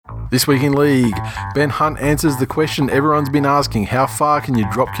This week in League, Ben Hunt answers the question everyone's been asking: how far can you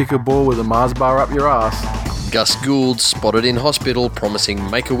drop kick a ball with a Mars bar up your ass? Gus Gould spotted in hospital promising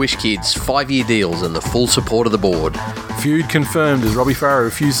Make-A-Wish kids 5-year deals and the full support of the board. Feud confirmed as Robbie Farah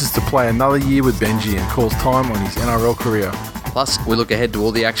refuses to play another year with Benji and calls time on his NRL career. Plus, we look ahead to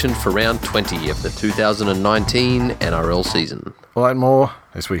all the action for round 20 of the 2019 NRL season. All that and more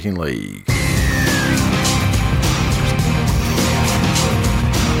this week in League.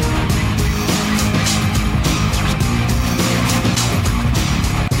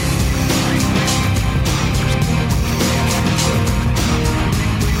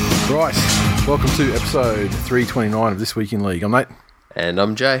 Right, welcome to episode 329 of This Week in League. I'm Nate. And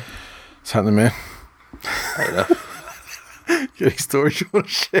I'm Jay. What's happening, man? Hey, no. Getting stories you want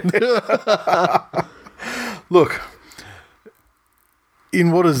to share? Look,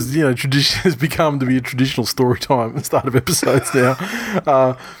 in what is tradition has become to be a traditional story time at the start of episodes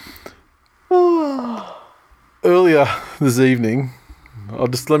now. Earlier this evening, I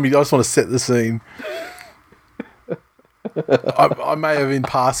just want to set the scene. I may have in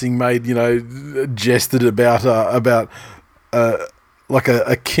passing made jested about like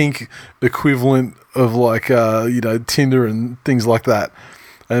a kink equivalent of like Tinder and things like that,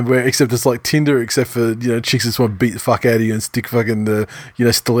 and except it's like Tinder except for chicks that just want to beat the fuck out of you and stick fucking the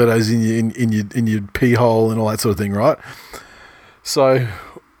stilettos in your pee hole and all that sort of thing, right? So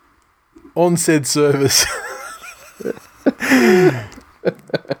on said service,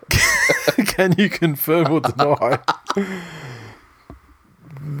 can you confirm or deny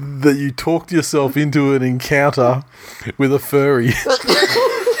that you talked yourself into an encounter with a furry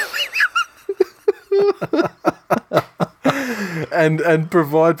and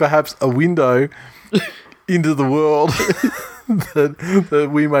provide perhaps a window into the world that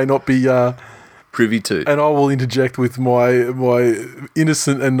we may not be privy to? And I will interject with my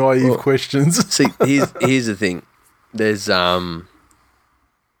innocent and naive questions. See, here's the thing. There's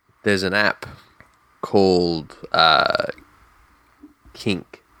an app called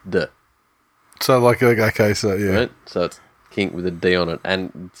Kink D. So like okay, so yeah. Right? So it's Kink with a D on it,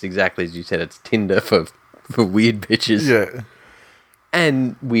 and it's exactly as you said. It's Tinder for weird bitches. Yeah.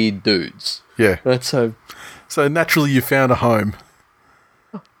 And weird dudes. Yeah. Right. So naturally, you found a home.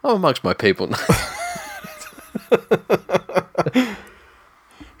 I'm amongst my people.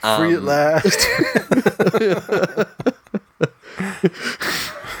 Free at last.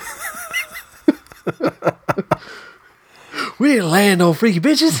 We're land on freaky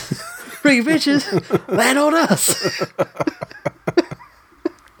bitches. Freaky bitches, land on us.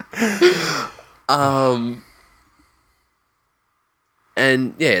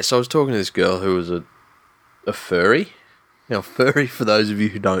 And yeah, so I was talking to this girl who was a furry. Now, furry, for those of you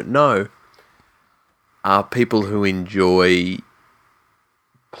who don't know, are people who enjoy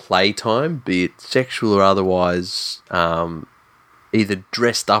playtime, be it sexual or otherwise, either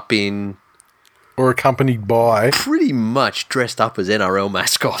dressed up in or accompanied by, pretty much dressed up as NRL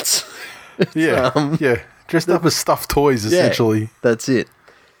mascots. Yeah, dressed up as stuffed toys, essentially. Yeah, that's it.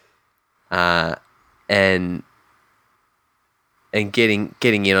 And getting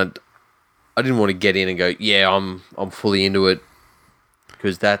in. I didn't want to get in and go, yeah, I'm fully into it,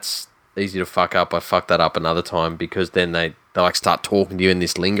 because that's easy to fuck up. I fucked that up another time, because then they like start talking to you in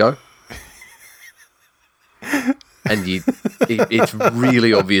this lingo. And it's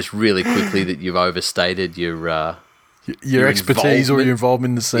really obvious really quickly that you've overstated your expertise or your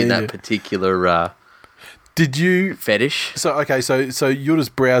involvement in the scene. In that particular did you fetish. So you're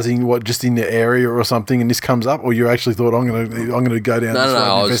just browsing just in the area or something, and this comes up, or you actually thought I'm gonna go down this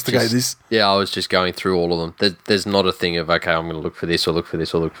road and investigate this? Yeah, I was just going through all of them. There's not a thing of okay, I'm going to look for this or look for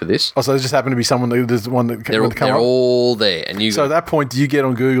this or look for this. Oh, so there just happened to be someone there's one that they're all there, and you. So at that point, do you get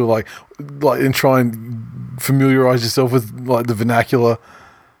on Google like and try and familiarize yourself with like the vernacular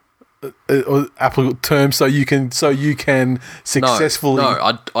or applicable terms so you can successfully?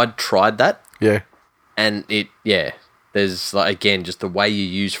 No, I tried that. Yeah. And there's like, again, just the way you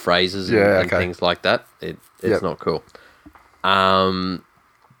use phrases and things like that. It's not cool.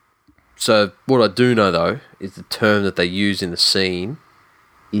 So what I do know though is the term that they use in the scene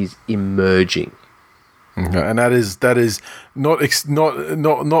is emerging. Okay, and that is not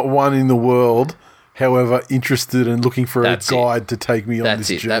one in the world. However, interested and looking for a guide to take me on this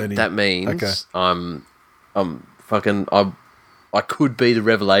journey. That means I could be the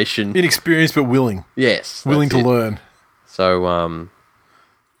revelation. Inexperienced but willing. Yes. Willing to learn. So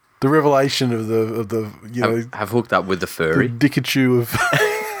the revelation of the have hooked up with the furry. The Dickachu of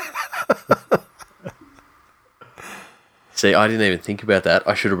See, I didn't even think about that.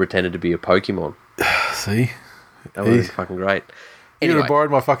 I should have pretended to be a Pokemon. See? That would have been fucking great. You would have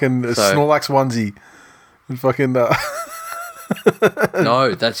borrowed my fucking Snorlax onesie. And fucking...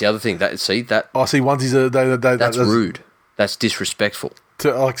 No, that's the other thing. Onesies are... That's rude. That's disrespectful.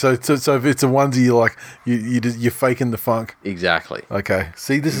 So if it's a onesie, you're faking the funk. Exactly. Okay.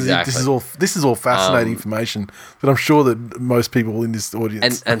 See, this is all fascinating information that I'm sure that most people in this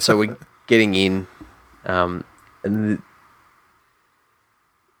audience... And so we're getting in... and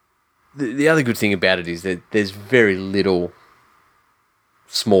the other good thing about it is that there's very little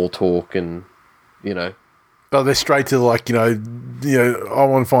small talk and, But they're straight to I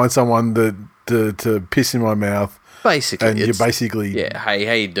want to find someone to piss in my mouth. Basically. And you're basically... Yeah, hey,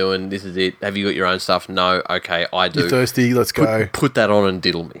 how you doing? This is it. Have you got your own stuff? No? Okay, I do. You're thirsty? Let's go. Put that on and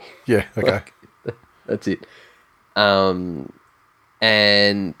diddle me. Yeah, okay. That's it. And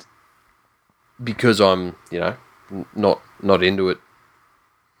because I'm, not into it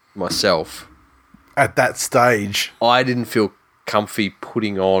myself... At that stage... I didn't feel comfy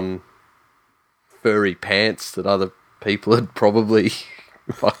putting on furry pants that other people had probably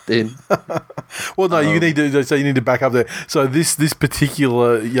fucked in. Well, no, you need to back up there. So this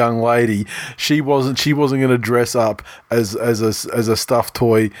particular young lady, she wasn't going to dress up as a stuffed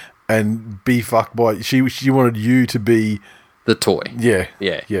toy and be fucked by. She wanted you to be the toy. Yeah.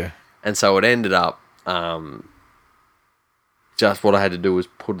 And so it ended up. Just what I had to do was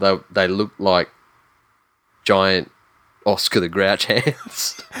they looked like giant Oscar the Grouch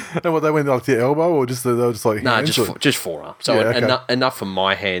hands. And what, they went like to your elbow, or they were just like hands? Just forearm. So enough for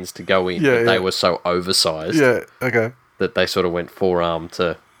my hands to go in, but they were so oversized. Yeah, okay. That they sort of went forearm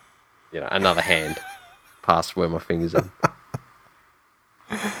to, another hand past where my fingers are.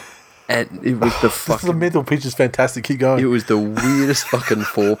 And it was the fucking... The mental picture's fantastic. Keep going. It was the weirdest fucking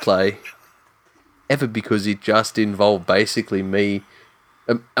foreplay ever, because it just involved basically me...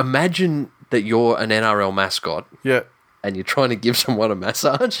 Imagine that you're an NRL mascot. Yeah. And you're trying to give someone a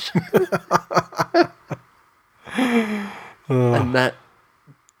massage. And that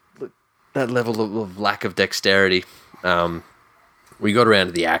level of lack of dexterity. We got around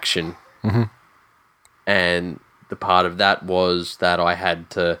to the action. Mm-hmm. And the part of that was that I had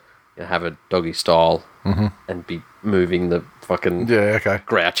to have a doggy style and be moving the fucking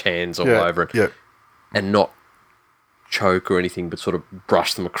grouch hands all over it. Yeah. And not choke or anything, but sort of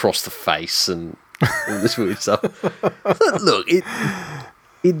brush them across the face and all this weird stuff. Look, it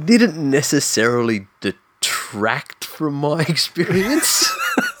didn't necessarily detract from my experience.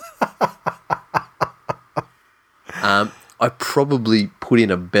 I probably put in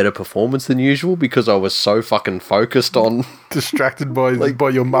a better performance than usual because I was so fucking focused on... Distracted by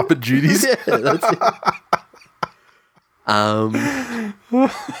your Muppet duties. Yeah, that's it.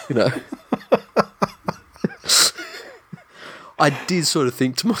 I did sort of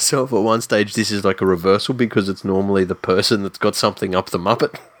think to myself at one stage, this is like a reversal because it's normally the person that's got something up the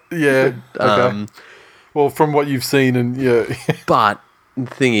Muppet. Yeah. Okay. Well, from what you've seen, and yeah. But the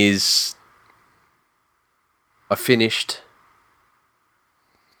thing is, I finished.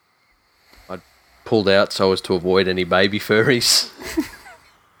 I pulled out so as to avoid any baby furries.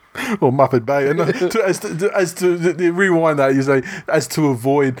 Or Muppet Baby. As to rewind that, you say, as to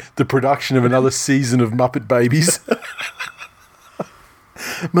avoid the production of another season of Muppet Babies.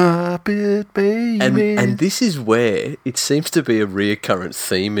 Muppet Baby. And this is where it seems to be a reoccurrent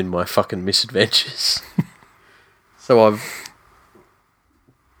theme in my fucking misadventures. So I've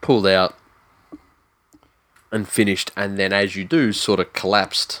pulled out and finished, and then as you do, sort of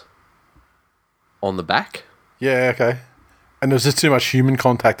collapsed on the back. Yeah, okay. And there's just too much human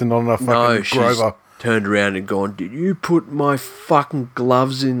contact and not enough fucking Grover. No, she's turned around and gone, did you put my fucking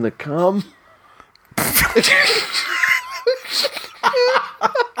gloves in the cum?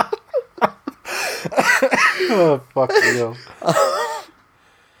 Oh, fuck hell.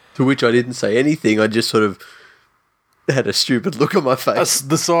 To which I didn't say anything. I just sort of had a stupid look on my face.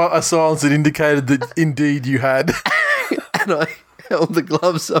 A silence that indicated that indeed you had. And I held the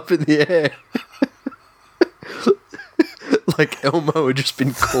gloves up in the air. Like Elmo had just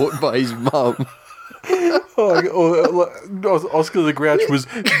been caught by his mum. Oscar the Grouch was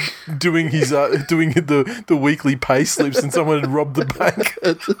doing his doing the weekly pay slips, and someone had robbed the bank.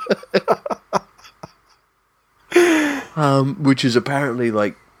 Which is apparently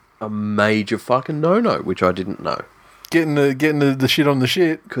like a major fucking no-no, which I didn't know. Getting the shit on the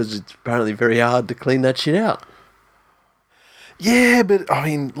shit, because it's apparently very hard to clean that shit out. Yeah, but I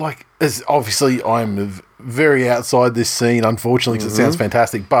mean, like, as obviously I'm very outside this scene, unfortunately, because it sounds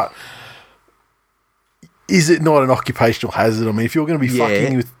fantastic, but is it not an occupational hazard? I mean, if you're going to be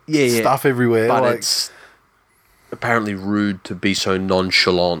fucking with stuff everywhere, but it's apparently rude to be so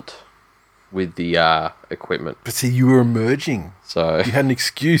nonchalant with the equipment. But see, you were emerging. So you had an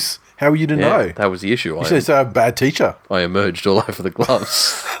excuse. How were you to know? That was the issue. You said so a bad teacher. I emerged all over the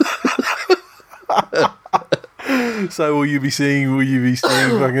gloves. So will you be seeing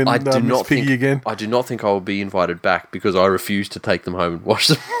fucking Miss Piggy again? I do not think I will be invited back because I refuse to take them home and wash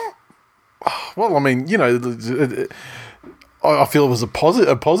them. Well, I mean, you know, I feel it was a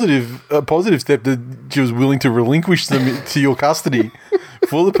positive step that she was willing to relinquish them to your custody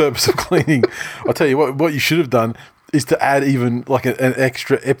for the purpose of cleaning. I'll tell you what you should have done is to add even like an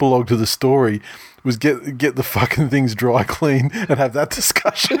extra epilogue to the story was get the fucking things dry clean and have that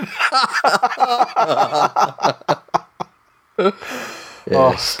discussion. Yes.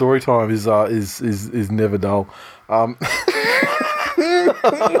 Oh, story time is never dull. I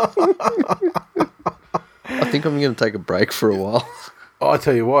think I'm going to take a break for a while. I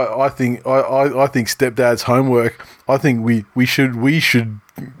tell you what, I think stepdad's homework. I think we should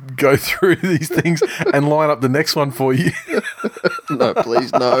go through these things and line up the next one for you. No,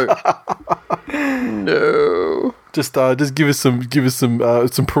 please, no. No. Just give us some loose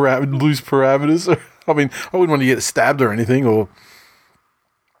parameters. I mean, I wouldn't want to get stabbed or anything, or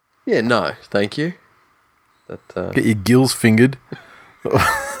no, thank you. Get your gills fingered.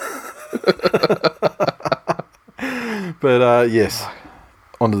 But yes,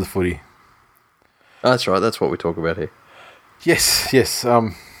 onto the footy. That's right. That's what we talk about here. Yes.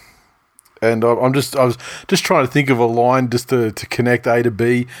 And I was just trying to think of a line just to connect A to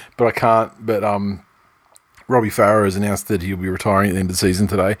B, but I can't. But Robbie Farah has announced that he'll be retiring at the end of the season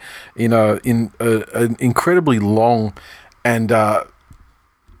today in an incredibly long and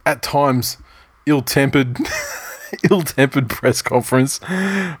at times ill-tempered press conference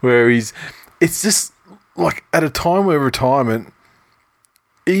where it's just like at a time where retirement,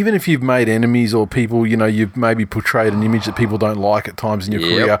 even if you've made enemies or people, you know, you've maybe portrayed an image that people don't like at times in your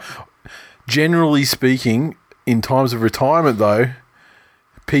career, generally speaking, in times of retirement though,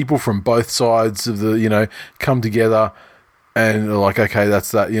 people from both sides of the, you know, come together and are like, okay,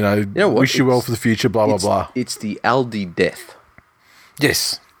 that's that, you know wish you well for the future, blah, blah, blah. It's the Aldi death.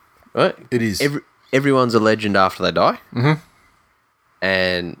 Yes. Right? It is. Everyone's a legend after they die. Mm-hmm.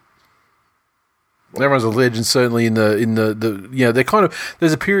 And everyone's a legend, certainly in the you know, they're kind of,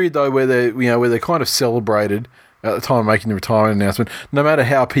 there's a period though where they're kind of celebrated at the time of making the retirement announcement, no matter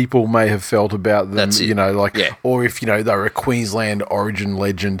how people may have felt about them. That's it. You know, like, or if, you know, they were a Queensland origin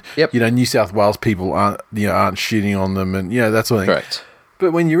legend, you know, New South Wales people aren't shitting on them and, you know, that sort of thing. Correct.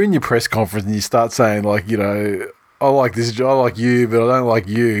 But when you're in your press conference and you start saying, like, you know, I like this, I like you, but I don't like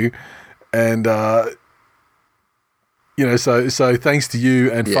you, and you know, so thanks to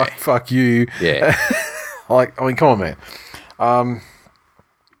you and fuck you. Yeah. Like, I mean, come on, man.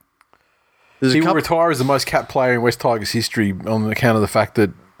 He will retire as the most capped player in West Tigers history on account of the fact that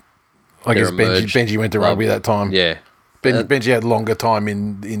I guess Benji went to rugby that time. Yeah. Benji had longer time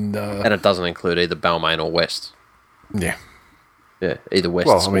in and it doesn't include either Balmain or West. Yeah. Yeah, either West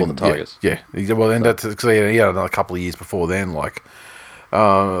or the Tigers. Yeah. Well, then that's because he had another couple of years before then. Like,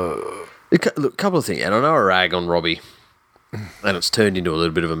 look, a couple of things, and I know I rag on Robbie, and it's turned into a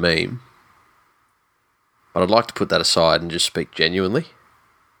little bit of a meme, but I'd like to put that aside and just speak genuinely.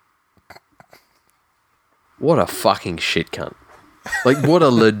 What a fucking shit cunt! Like, what a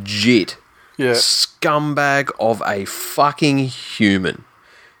legit scumbag of a fucking human.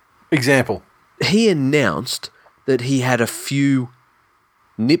 Example. He announced that he had a few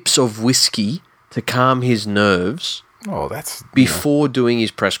nips of whiskey to calm his nerves before doing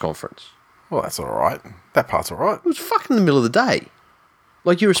his press conference. Well, that's all right. That part's all right. It was fucking in the middle of the day.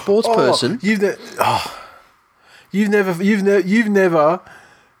 Like, you're a sports person. You've never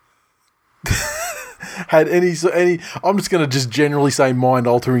had any. I'm just going to just generally say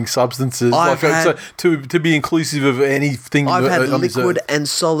mind-altering substances. To be inclusive of anything. I've had liquid and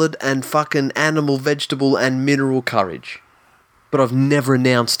solid and fucking animal, vegetable and mineral courage, but I've never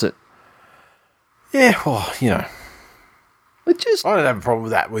announced it. Yeah, well, you know, I don't have a problem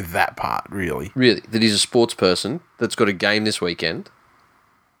with that part, really. Really, that he's a sports person that's got a game this weekend.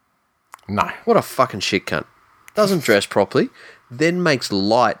 No, what a fucking shit cunt. Doesn't dress properly. Then makes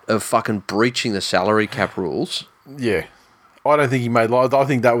light of fucking breaching the salary cap rules. Yeah, I don't think he made light. I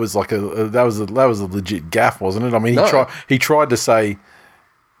think that was like that was a legit gaffe, wasn't it? I mean, he tried to say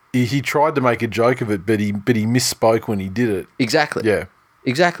he tried to make a joke of it, but he misspoke when he did it. Exactly. Yeah.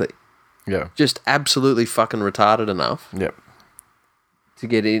 Exactly. Yeah. Just absolutely fucking retarded enough. Yep. To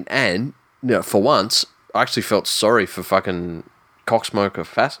get in, and you know, for once, I actually felt sorry for fucking cocksmoker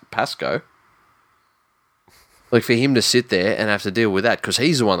Pascoe. Like, for him to sit there and have to deal with that, because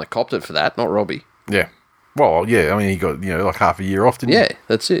he's the one that copped it for that, not Robbie. Yeah. Well, yeah, I mean, he got, you know, like half a year off, didn't he? Yeah,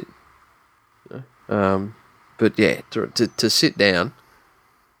 that's it. But yeah, to sit down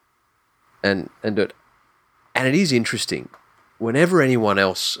and do it. And it is interesting. Whenever anyone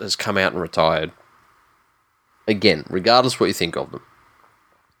else has come out and retired, again, regardless what you think of them,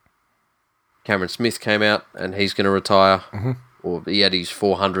 Cameron Smith came out and he's going to retire, or he had his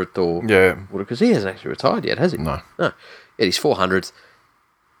 400th, or because he hasn't actually retired yet, has he? No. He had his 400th,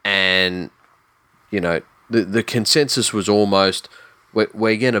 and you know the consensus was almost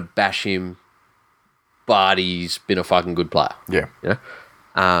we're going to bash him, but he's been a fucking good player. Yeah. You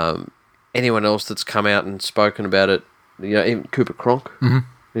know, anyone else that's come out and spoken about it, you know, even Cooper Cronk,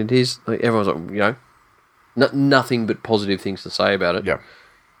 and his, like, everyone's like, you know, nothing but positive things to say about it. Yeah.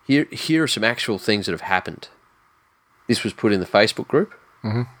 Here are some actual things that have happened. This was put in the Facebook group.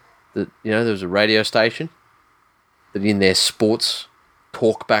 That, you know, there was a radio station that in their sports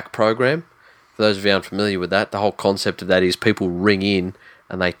talkback program, for those of you unfamiliar with that, the whole concept of that is people ring in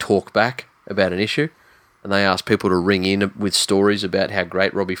and they talk back about an issue, and they ask people to ring in with stories about how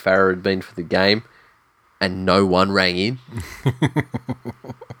great Robbie Farah had been for the game, and no one rang in.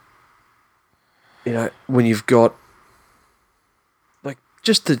 You know, when you've got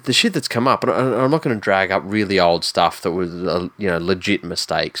just the shit that's come up, and I'm not going to drag up really old stuff that was, you know, legit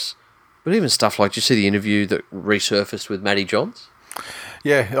mistakes, but even stuff like, did you see the interview that resurfaced with Matty Johns?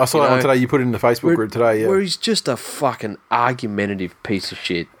 Yeah, I saw that one today. You put it in the Facebook group today, yeah. Where he's just a fucking argumentative piece of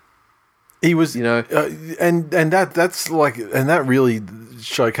shit. He was, you know, and that's like, and that really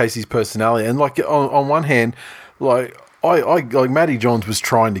showcased his personality. And like on one hand, like I like Matty Johns was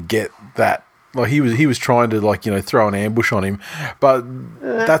trying to get that. Like he was trying to, like, you know, throw an ambush on him, but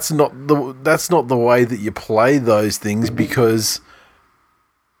that's not the way that you play those things, because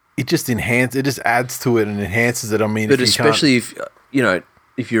it just adds to it and enhances it. I mean, but especially if you know,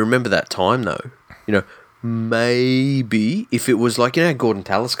 if you remember that time though, you know, maybe if it was like, you know, Gordon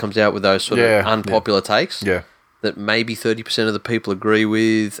Tallis comes out with those sort of unpopular takes, that maybe 30% of the people agree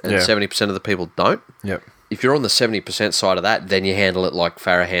with and 70% of the people don't. Yep. If you're on the 70% side of that, then you handle it like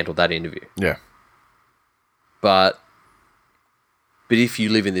Farah handled that interview. Yeah. But if you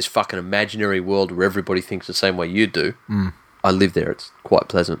live in this fucking imaginary world where everybody thinks the same way you do, I live there. It's quite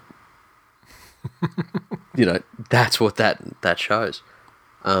pleasant. You know, that's what that shows.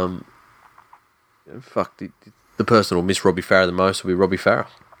 Fuck, the person who'll miss Robbie Farah the most will be Robbie Farah.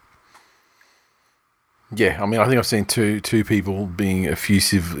 Yeah, I mean, I think I've seen two people being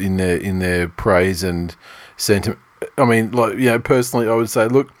effusive in their praise and sentiment. I mean, like, you know, personally, I would say,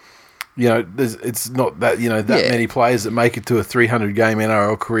 look, you know, it's not that, you know, that many players that make it to a 300-game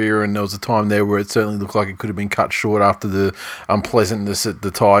NRL career, and there was a time there where it certainly looked like it could have been cut short after the unpleasantness at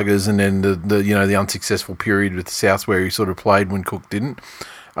the Tigers, and then the you know, the unsuccessful period with the Souths where he sort of played when Cook didn't.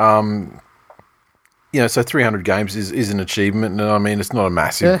 You know, so 300 games is an achievement, and I mean, it's not a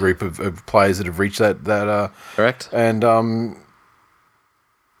massive group of players that have reached that. Correct.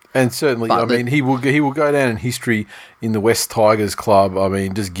 And certainly, I mean, he will go down in history in the West Tigers club. I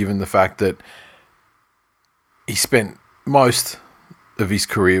mean, just given the fact that he spent most of his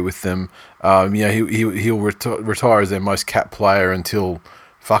career with them. You know, he'll retire as their most capped player until,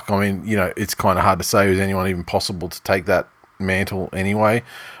 fuck, I mean, you know, it's kind of hard to say is anyone even possible to take that mantle anyway.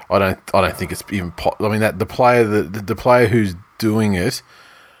 I don't think it's even. I mean, that the player who's doing it.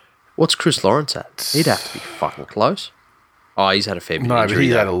 What's Chris Lawrence at? He'd have to be fucking close. Oh, he's had a fair bit of injury. No, but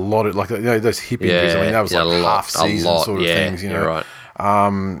he's had a lot of, like, you know, those hip injuries. I mean, that was like half season sort of things, you know. You're right.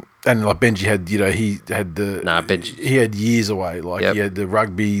 And like Benji had, you know, he had years away. Like he had the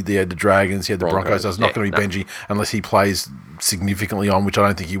rugby, he had the Dragons, he had the Broncos. So it's not going to be Benji unless he plays significantly on, which I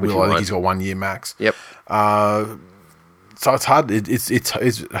don't think he will. I think he's got 1 year max. Yep. So it's hard.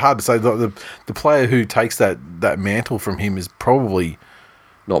 It's hard to say. The player who takes that mantle from him is probably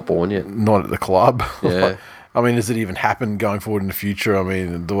not born yet. Not at the club. Yeah. I mean, does it even happen going forward in the future? I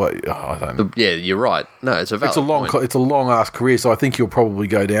mean, the way I don't know. Yeah, you're right. No, it's a valid point. It's a long ass career. So I think he'll probably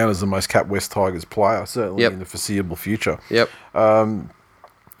go down as the most capped West Tigers player, certainly in the foreseeable future. Yep.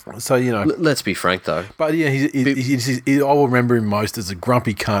 So, you know, let's be frank though. But yeah, I will remember him most as a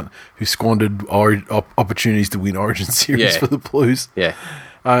grumpy cunt who squandered opportunities to win Origin series for the Blues. Yeah.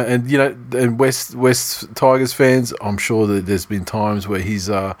 And you know, and West Tigers fans, I'm sure that there's been times where he's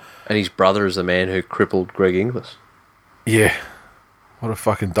and his brother is the man who crippled Greg Inglis. Yeah, what a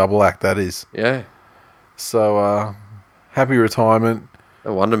fucking double act that is. Yeah. So happy retirement.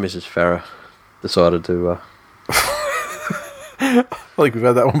 No wonder Mrs. Farah decided to. I think we've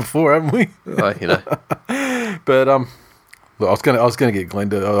had that one before, haven't we? You know. But look, I was gonna get Glenn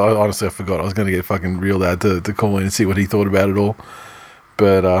to. Honestly, I forgot. I was gonna get fucking Real Dad to call in and see what he thought about it all.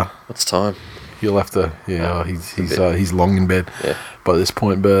 But what's time? He'll have to. Yeah, he's long in bed by this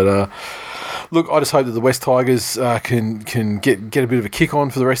point. But look, I just hope that the West Tigers can get a bit of a kick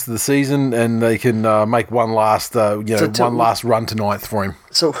on for the rest of the season, and they can make one last last run to ninth for him.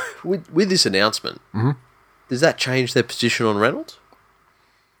 So with this announcement, does that change their position on Reynolds?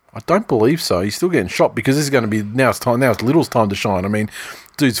 I don't believe so. He's still getting shot because this is going to be now. It's Little's time to shine. I mean,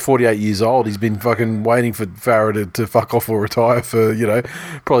 dude's 48 years old. He's been fucking waiting for Farah to fuck off or retire for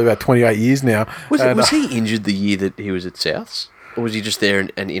probably about 28 years now. Was he injured the year that he was at Souths, or was he just there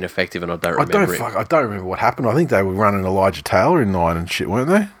and ineffective? And I don't remember. I don't remember what happened. I think they were running Elijah Taylor in 9 and shit, weren't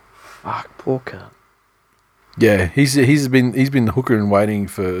they? Fuck, poor cunt. Yeah, he's been the hooker in waiting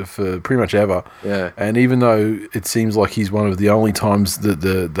for pretty much ever. Yeah, and even though it seems like he's one of the only times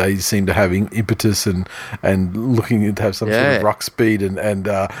that they seem to have impetus and looking to have some sort of ruck speed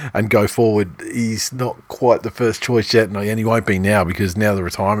and go forward, he's not quite the first choice yet, and he won't be now because now the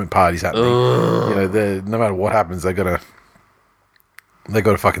retirement party's happening. No matter what happens, they got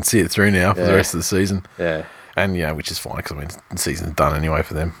to fucking see it through now for the rest of the season. Yeah, and which is fine because the season's done anyway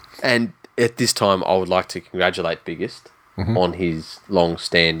for them. And at this time, I would like to congratulate Biggest on his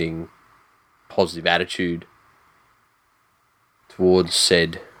long-standing positive attitude towards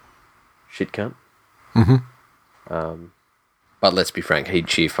said shit cunt. But let's be frank, he'd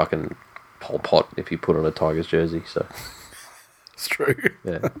cheer fucking Pol Pot if he put on a Tigers jersey. So it's true.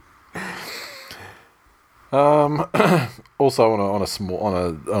 Yeah. Also on a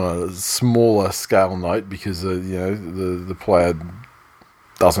smaller scale note, because the player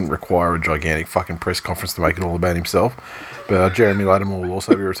doesn't require a gigantic fucking press conference to make it all about himself. But Jeremy Lattimore will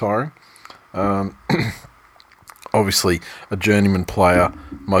also be retiring. Obviously, a journeyman player,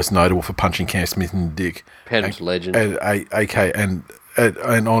 most notable for punching Cam Smith in the dick. Penrith legend. And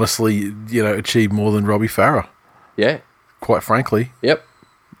honestly, achieved more than Robbie Farah. Yeah. Quite frankly. Yep.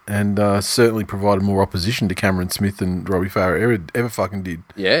 And certainly provided more opposition to Cameron Smith than Robbie Farah ever fucking did.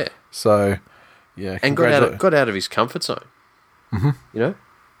 Yeah. So, yeah. And got out of his comfort zone.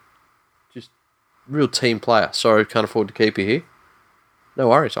 Just real team player. Sorry, can't afford to keep you here. No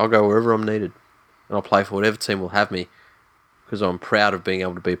worries. I'll go wherever I'm needed. And I'll play for whatever team will have me, because I'm proud of being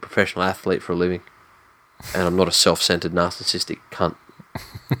able to be a professional athlete for a living. And I'm not a self-centered, narcissistic cunt.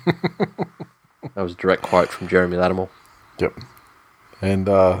 That was a direct quote from Jeremy Lattimore. Yep. And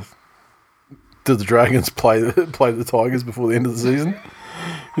did the Dragons play the Tigers before the end of the season?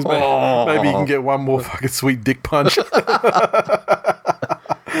 Maybe you can get one more fucking sweet dick punch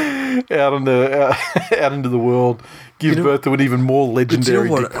out into the world. Give birth to an even more legendary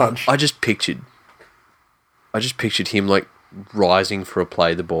dick punch. I just pictured him like rising for a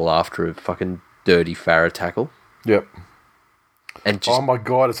play the ball after a fucking dirty Farah tackle. Yep. And just, oh my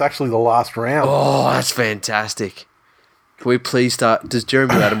god, it's actually the last round. Oh, that's fantastic. Can we please start? Does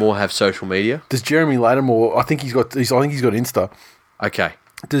Jeremy Lattimore have social media? Does Jeremy Lattimore? I think he's got Insta. Okay.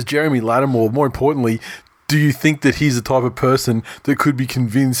 Does Jeremy Lattimore? More importantly, do you think that he's the type of person that could be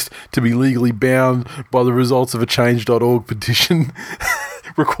convinced to be legally bound by the results of a Change.org petition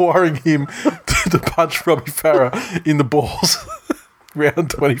requiring him to punch Robbie Farah in the balls round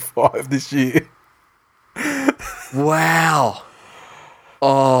 25 this year? Wow.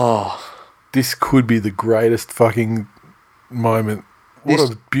 Oh. This could be the greatest fucking moment. What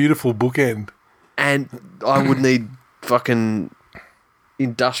a beautiful bookend. And I would need fucking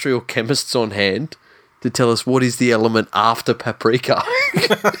industrial chemists on hand to tell us what is the element after paprika.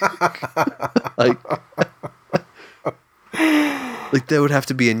 like there would have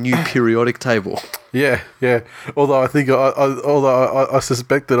to be a new periodic table. Yeah. Although I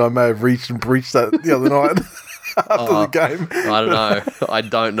suspect that I may have reached and breached that the other night. After the game. I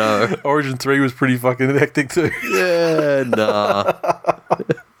don't know. Origin 3 was pretty fucking hectic too. Yeah, nah.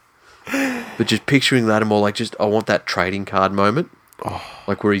 But just picturing Lattimore, I want that trading card moment. Oh.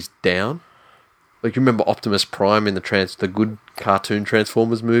 Like where he's down. Like, you remember Optimus Prime in the good cartoon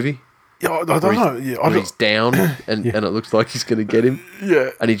Transformers movie? Yeah, I don't know. Yeah, he's down and it looks like he's going to get him.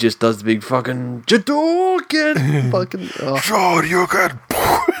 Yeah. And he just does the big fucking Jadorkin fucking... Oh. Sure, you can...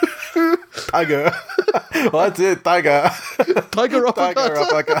 Tiger. Well, that's it, Tiger. Tiger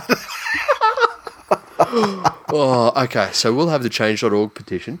uppercut. Oh, okay. So we'll have the Change.org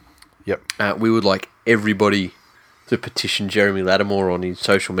petition. Yep. We would like everybody to petition Jeremy Lattimore on his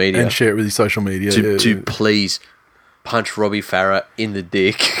social media. And share it with his social media. To please punch Robbie Farah in the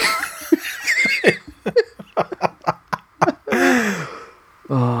dick.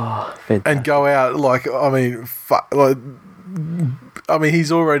 Oh, fantastic. And go out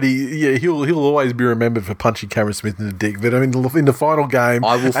he's already he'll always be remembered for punching Cameron Smith in the dick. But I mean, in the final game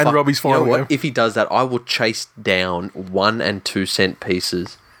Robbie's final game, if he does that, I will chase down 1 and 2 cent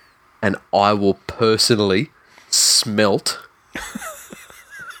pieces, and I will personally smelt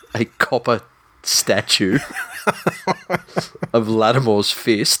a copper statue of Lattimore's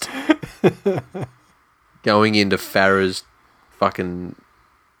fist going into Farah's fucking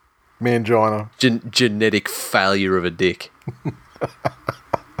mangina. Genetic failure of a dick.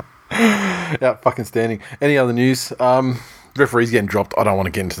 Yeah, fucking standing. Any other news? Referees getting dropped. I don't want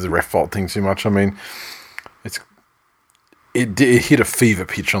to get into the ref fault thing too much. I mean, it hit a fever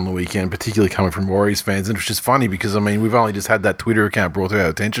pitch on the weekend, particularly coming from Warriors fans, and which is funny because, I mean, we've only just had that Twitter account brought to our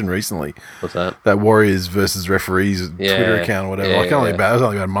attention recently. What's that? That Warriors versus referees Twitter account or whatever. Yeah, it was only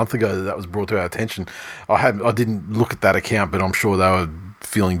about a month ago that was brought to our attention. I didn't look at that account, but I'm sure they were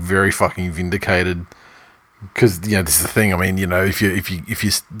feeling very fucking vindicated. Because, this is the thing. I mean, if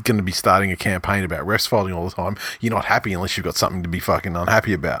you're going to be starting a campaign about refs faulting all the time, you're not happy unless you've got something to be fucking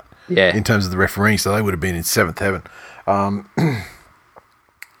unhappy about. Yeah. In terms of the refereeing, so they would have been in seventh heaven. I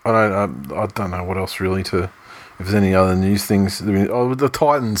don't know what else really to. If there's any other news things. The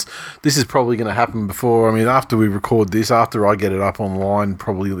Titans. This is probably going to happen before. I mean, after we record this, after I get it up online,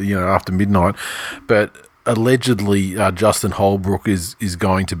 probably after midnight. But allegedly, Justin Holbrook is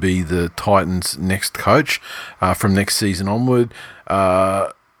going to be the Titans' next coach from next season onward.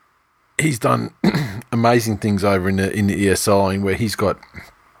 He's done amazing things over in the ESL, I mean, where he's got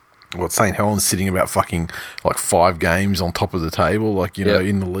St. Helens sitting about fucking like 5 games on top of the table, like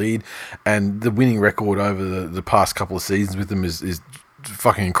in the lead, and the winning record over the past couple of seasons with them is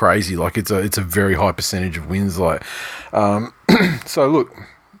fucking crazy. Like it's a very high percentage of wins. Like, so look,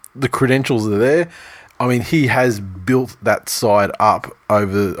 the credentials are there. I mean, he has built that side up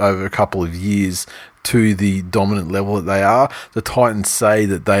over a couple of years to the dominant level that they are. The Titans say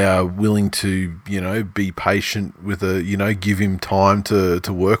that they are willing to, be patient with give him time to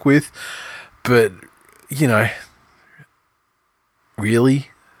work with. But, really?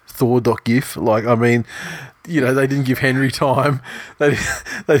 Thor.gif? Like, I mean, they didn't give Henry time. They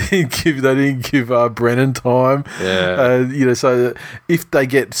didn't give Brennan time. Yeah. So if they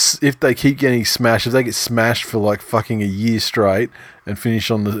keep getting smashed, if they get smashed for like fucking a year straight and finish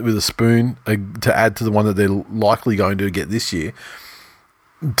with a spoon to add to the one that they're likely going to get this year,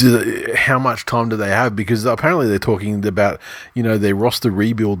 how much time do they have? Because apparently they're talking about, their roster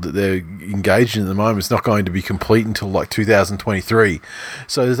rebuild that they're engaged in at the moment is not going to be complete until like 2023.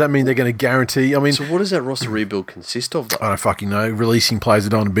 So does that mean they're going to guarantee? I mean, so what does that roster rebuild consist of, though? I don't fucking know. Releasing players that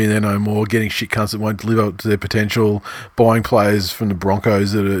don't want to be there no more, getting shit cunts that won't live up to their potential, buying players from the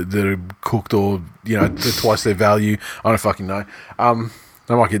Broncos that are cooked or twice their value. I don't fucking know.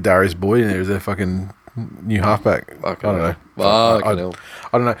 They might get Darius Boyd in there as their fucking new halfback. I don't know. I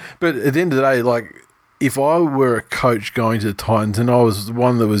don't know. But at the end of the day, like, if I were a coach going to the Titans and I was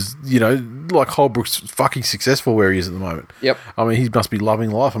one that was, like Holbrook's fucking successful where he is at the moment. Yep. I mean, he must be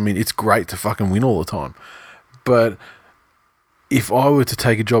loving life. I mean, it's great to fucking win all the time. But if I were to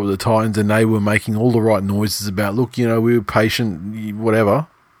take a job at the Titans and they were making all the right noises about, look, we were patient, whatever,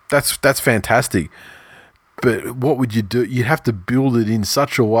 that's fantastic. But what would you do? You'd have to build it in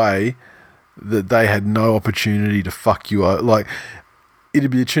such a way that they had no opportunity to fuck you up. Like, it'd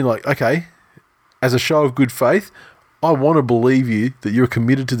be a tune like, okay, as a show of good faith, I want to believe you that you're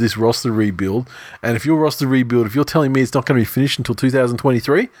committed to this roster rebuild. And if your roster rebuild, if you're telling me it's not going to be finished until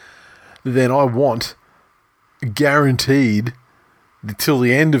 2023, then I want guaranteed till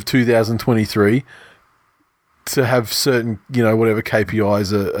the end of 2023 to have certain, whatever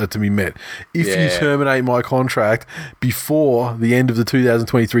KPIs are to be met. If you terminate my contract before the end of the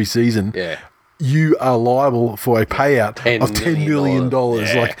 2023 season, you are liable for a payout of $10 million.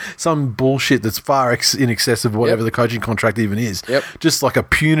 Like some bullshit that's far in excess of whatever the coaching contract even is. Just like a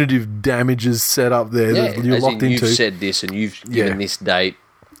punitive damages set up there that you're locked into. You've said this and you've given this date.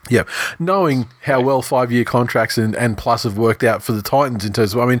 Yeah, knowing how well 5-year contracts and plus have worked out for the Titans in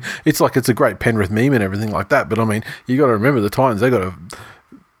terms of, I mean, it's a great Penrith meme and everything like that, but I mean, you got to remember the Titans,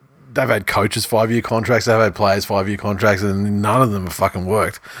 they've had coaches 5-year contracts, they've had players 5-year contracts, and none of them have fucking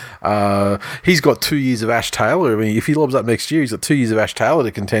worked. He's got 2 years of Ash Taylor. I mean, if he lobs up next year, he's got 2 years of Ash Taylor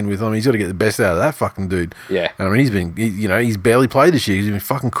to contend with. I mean, he's got to get the best out of that fucking dude. Yeah. And I mean, he's barely played this year. He's been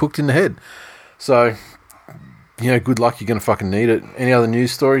fucking cooked in the head. So, good luck. You're going to fucking need it. Any other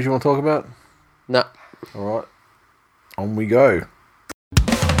news stories you want to talk about? No. All right. On we go.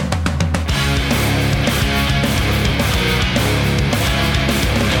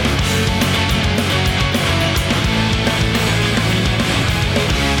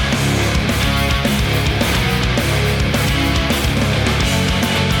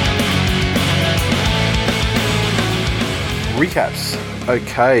 Recaps.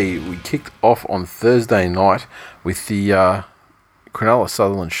 Okay, we kicked off on Thursday night with the Cronulla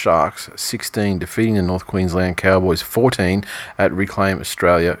Sutherland Sharks 16 defeating the North Queensland Cowboys 14 at Reclaim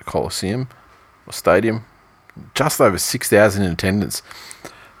Australia Coliseum. stadium. Just over 6,000 in attendance.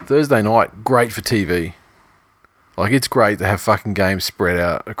 Thursday night, great for TV. Like, it's great to have fucking games spread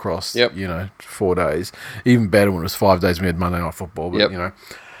out across, 4 days. Even better when it was 5 days when we had Monday Night Football. But,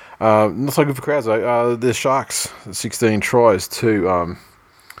 not so good for crowds, though. The Sharks, 16 tries to...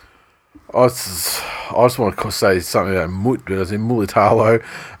 I just want to say something about Mulitalo,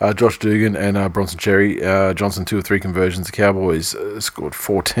 Josh Dugan, and Bronson Cherry. Johnson, 2 of 3 conversions. The Cowboys scored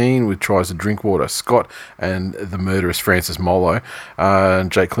 14 with tries to Drinkwater, Scott, and the murderous Francis Molo.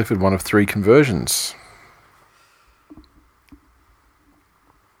 And Jake Clifford, 1 of 3 conversions.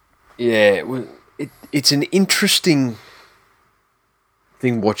 Yeah, it's an interesting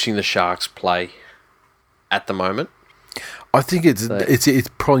thing watching the Sharks play at the moment. I think it's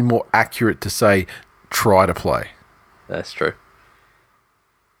probably more accurate to say try to play. That's true.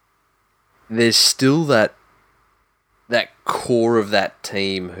 There's still that core of that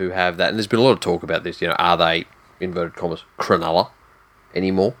team who have that, and there's been a lot of talk about this. Are they, inverted commas, Cronulla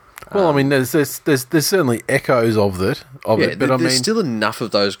anymore? Well, I mean, there's certainly echoes of it. But there's still enough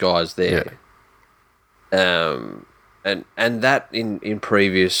of those guys there. Yeah. And that in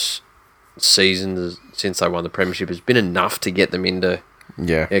previous seasons since they won the premiership has been enough to get them into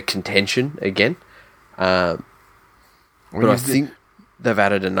contention again. But I think they've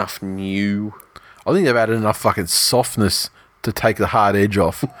added enough new... I think they've added enough fucking softness to take the hard edge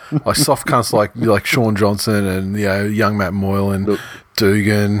off. Like soft cunts like Sean Johnson and young Matt Moylan,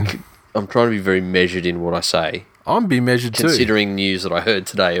 Dugan. I'm trying to be very measured in what I say. I'm being measured considering news that I heard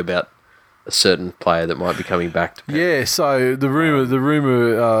today about a certain player that might be coming back to Penrith. Yeah, so the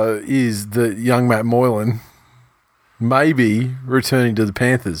rumor is that young Matt Moylan may be returning to the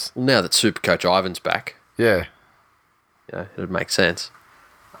Panthers. Well, now that Supercoach Ivan's back. Yeah. It would make sense.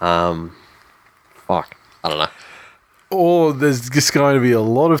 Fuck. I don't know. Or there's just going to be a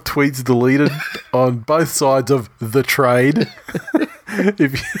lot of tweets deleted on both sides of the trade.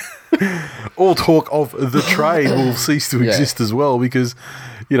 All talk of the trade will cease to exist as well because,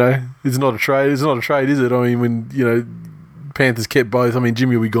 it's not a trade. It's not a trade, is it? I mean, when, Panthers kept both. I mean,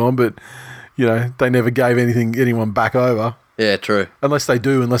 Jimmy will be gone, but, they never gave anyone back over. Yeah, true. Unless they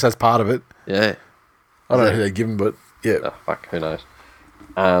do, unless that's part of it. Yeah. I don't know who they give them, but, yeah. Oh, fuck, who knows?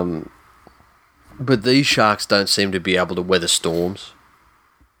 But these Sharks don't seem to be able to weather storms.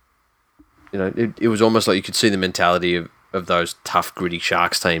 It was almost like you could see the mentality of those tough, gritty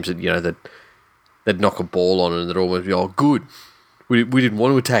Sharks teams that, they'd knock a ball on and they'd almost be, oh, good. We didn't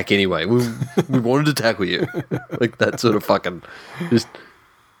want to attack anyway. We wanted to tackle you. Like that sort of fucking just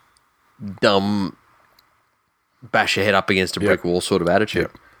dumb bash your head up against a brick wall sort of attitude.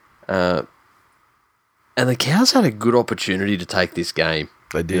 Yep. And the Cows had a good opportunity to take this game.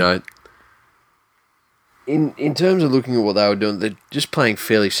 They did. In terms of looking at what they were doing, they're just playing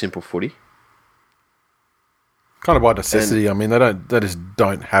fairly simple footy. Kind of by necessity. I mean, they just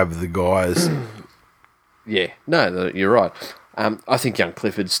don't have the guys. Yeah, no, you're right. I think young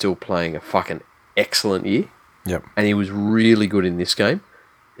Clifford's still playing a fucking excellent year. Yep. And he was really good in this game.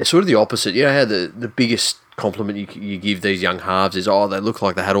 It's sort of the opposite. You know how the biggest compliment you give these young halves is, they look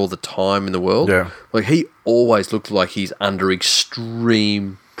like they had all the time in the world? Yeah. Like, he always looked like he's under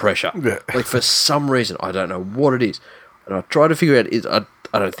extreme pressure. Yeah. Like, for some reason, I don't know what it is. And I try to figure out,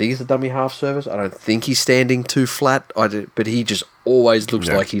 I don't think it's a dummy half service. I don't think he's standing too flat. But he just always looks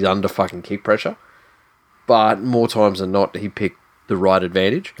like he's under fucking kick pressure. But more times than not, he picked the right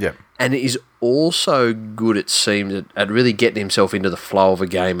advantage. Yeah. And is also good, it seems, at really getting himself into the flow of a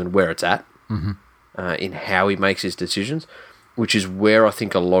game and where it's at, in how he makes his decisions, which is where I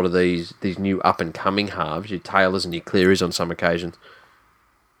think a lot of these new up-and-coming halves, your Taylors and your Clearys on some occasions,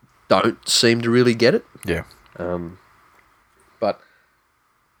 don't seem to really get it. Yeah. But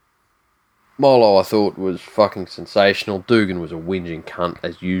Molo, I thought, was fucking sensational. Dugan was a whinging cunt,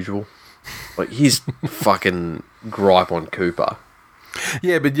 as usual. Like, his fucking gripe on Cooper.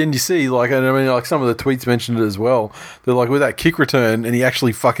 Yeah, but then you see, like, and I mean, like, some of the tweets mentioned it as well. They're like, with that kick return, and he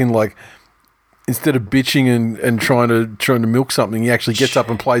actually fucking, like, instead of bitching and trying to milk something, he actually gets up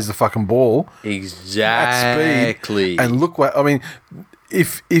and plays the fucking ball. Exactly. At speed. And look what, I mean,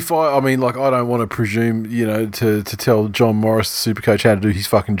 I mean, like, I don't want to presume, to tell John Morris, the Supercoach, how to do his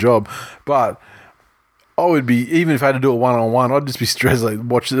fucking job, but I would be, even if I had to do it one-on-one, I'd just be stressed, like,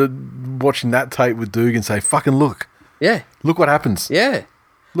 watching that tape with Dugan and say, fucking look. Yeah. Look what happens. Yeah.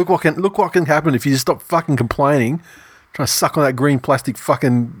 Look what can happen if you just stop fucking complaining, trying to suck on that green plastic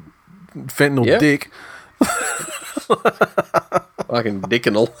fucking fentanyl dick. Fucking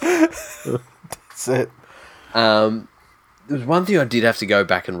dickinal. That's it. There's one thing I did have to go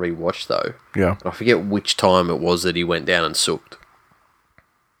back and rewatch though. Yeah. I forget which time it was that he went down and sooked.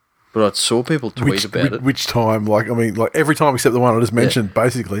 But I saw people tweet about it. Which time? Like every time except the one I just mentioned,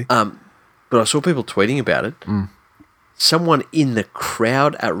 basically. But I saw people tweeting about it. Someone in the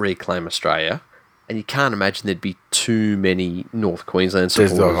crowd at Reclaim Australia, and you can't imagine there'd be too many North Queensland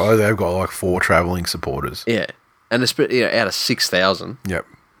supporters. They've got like 4 travelling supporters. Yeah. And out of 6,000. Yep.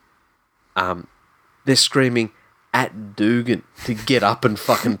 They're screaming at Dugan to get up and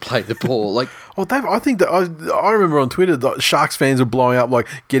fucking play the ball. Like, I think that I remember on Twitter that Sharks fans were blowing up like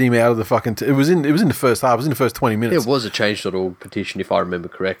get him out of the fucking. It was in the first half. It was in the first 20 minutes. There was a Change.org petition, if I remember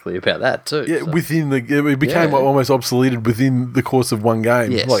correctly, about that too. Yeah, so. It became like almost obsoleted within the course of one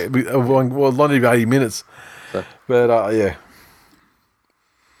game. Yes. Like not even 80 minutes. So. But yeah.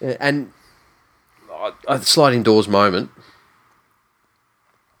 And a sliding doors moment.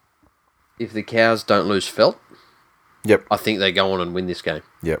 If the Cows don't lose Felt, yep, I think they go on and win this game.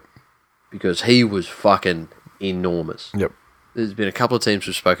 Yep. Because he was fucking enormous. Yep. There's been a couple of teams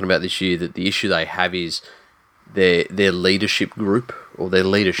we've spoken about this year that the issue they have is their leadership group or their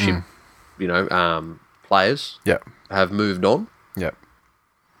leadership, players yep. have moved on. Yep.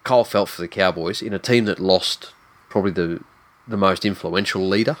 Kyle Felt for the Cowboys in a team that lost probably the most influential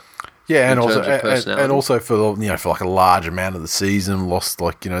leader. Yeah, and also for like a large amount of the season, lost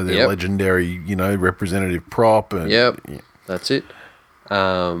their legendary representative prop. And, that's it.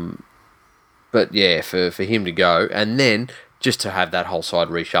 But yeah, for him to go and then just to have that whole side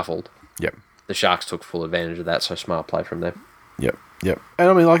reshuffled. Yep. The Sharks took full advantage of that, so smart play from them. Yep. And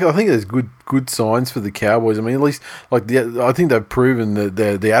I mean, I think there's good signs for the Cowboys. I mean, at least I think they've proven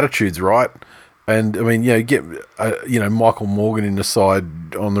that the attitude's right. And I mean, get Michael Morgan in the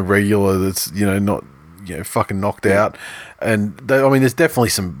side on the regular. That's not fucking knocked out. And there's definitely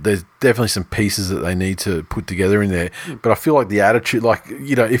some pieces that they need to put together in there. But I feel like the attitude,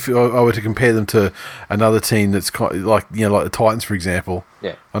 if I were to compare them to another team that's like the Titans, for example.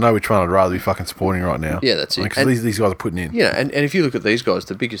 Yeah. I know which one I'd rather be fucking supporting right now. Yeah, that's it. Because these guys are putting in. Yeah, and if you look at these guys,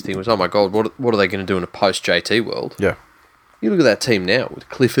 the biggest thing was, oh my god, what are they going to do in a post JT world? Yeah. You look at that team now with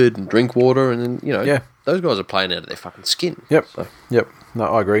Clifford and Drinkwater, and then those guys are playing out of their fucking skin. Yep, yep. No,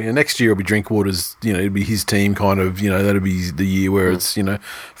 I agree. And next year will be Drinkwater's. It'll be his team kind of. That'll be the year where it's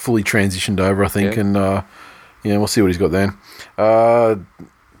fully transitioned over. I think, and we'll see what he's got then.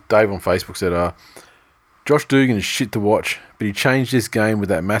 Dave on Facebook said, Josh Dugan is shit to watch, but he changed this game with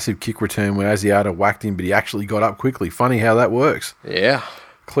that massive kick return when Asiata whacked him, but he actually got up quickly. Funny how that works. Yeah.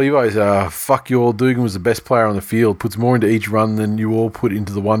 Clevo's, fuck you all, Dugan was the best player on the field, puts more into each run than you all put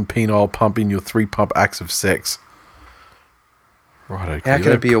into the one penile pump in your 3-pump acts of sex. Righto, how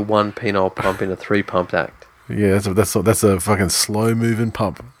can it be a 1 penile pump in a 3-pump act? Yeah, that's a fucking slow-moving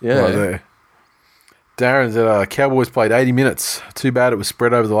pump right there. Darren said, Cowboys played 80 minutes. Too bad it was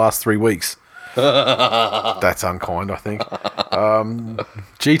spread over the last 3 weeks. That's unkind, I think.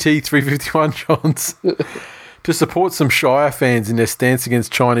 GT 351 Johns. To support some Shire fans in their stance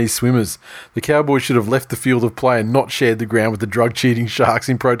against Chinese swimmers, the Cowboys should have left the field of play and not shared the ground with the drug-cheating Sharks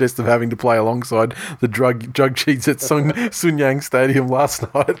in protest of having to play alongside the drug cheats at Sun Yang Stadium last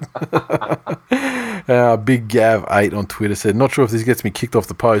night. Big Gav 8 on Twitter said, not sure if this gets me kicked off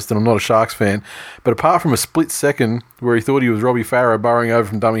the post, and I'm not a Sharks fan, but apart from a split second where he thought he was Robbie Farah burrowing over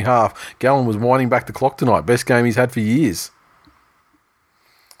from dummy half, Gallen was winding back the clock tonight. Best game he's had for years.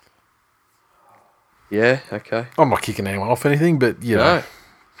 Yeah, okay. I'm not kicking anyone off anything, but,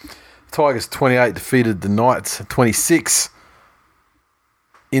 Tigers 28 defeated the Knights 26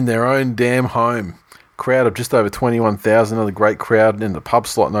 in their own damn home. Crowd of just over 21,000, another great crowd in the pub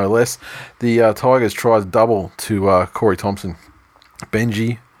slot, no less. The Tigers tried double to Corey Thompson.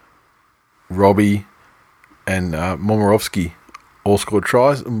 Benji, Robbie, and Momorovsky all scored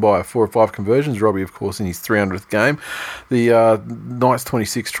tries and by 4 or 5 conversions. Robbie, of course, in his 300th game. The Knights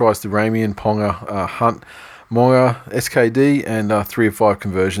 26 tries to Ramian, Ponga, Hunt, Monga, SKD, and 3 or 5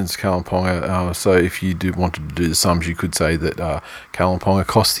 conversions, Callum Ponga. So if you wanted to do the sums, you could say that Callum Ponga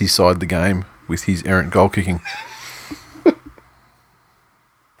cost his side the game with his errant goal kicking.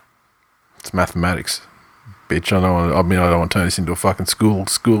 It's mathematics, bitch. I don't want to turn this into a fucking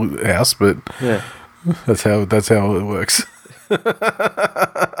schoolhouse, but that's how it works.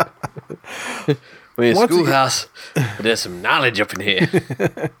 We're in a schoolhouse, but there's some knowledge up in here.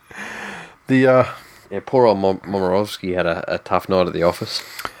 Poor old Momorovsky had a tough night at the office.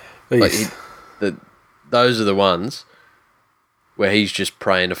 Those are the ones where he's just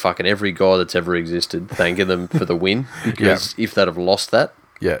praying to fucking every guy that's ever existed, thanking them for the win, because if they'd have lost that,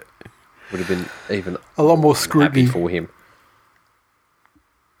 would have been even a lot more scrutiny for him.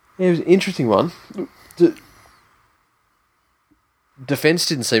 Yeah, it was an interesting one. Defence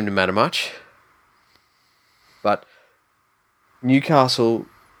didn't seem to matter much, but Newcastle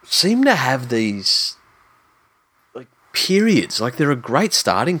seem to have these like periods. Like they're a great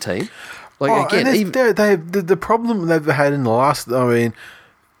starting team. Like again, even the problem they've had in the last. I mean,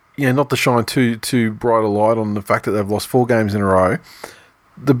 not to shine too bright a light on the fact that they've lost 4 games in a row.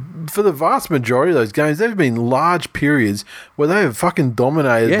 For the vast majority of those games, there have been large periods where they have fucking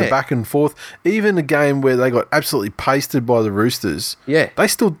dominated the back and forth. Even a game where they got absolutely pasted by the Roosters. Yeah.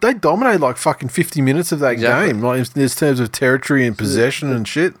 They dominated like fucking 50 minutes of that game, like in terms of territory and possession and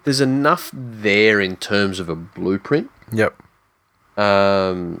shit. There's enough there in terms of a blueprint. Yep.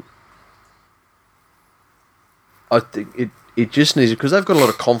 I think it just needs, because they've got a lot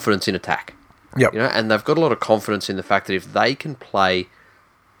of confidence in attack. Yep. And they've got a lot of confidence in the fact that if they can play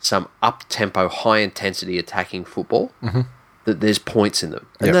some up-tempo, high-intensity attacking football, that there's points in them.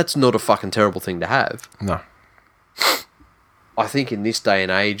 And that's not a fucking terrible thing to have. No. I think in this day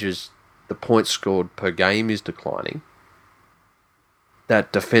and age, as the points scored per game is declining,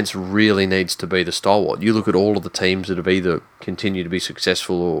 that defence really needs to be the stalwart. You look at all of the teams that have either continued to be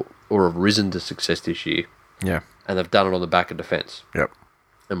successful or have risen to success this year. Yeah. And they've done it on the back of defence. Yep.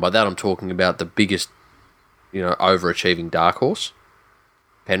 And by that I'm talking about the biggest, overachieving dark horse,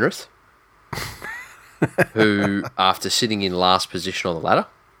 Penrith, who, after sitting in last position on the ladder,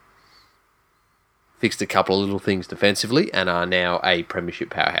 fixed a couple of little things defensively and are now a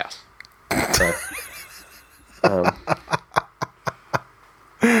premiership powerhouse. So,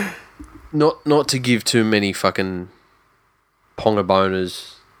 not to give too many fucking ponga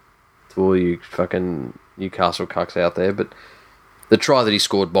boners to all you fucking Newcastle cucks out there, but the try that he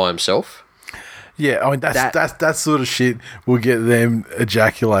scored by himself. Yeah, I mean that sort of shit will get them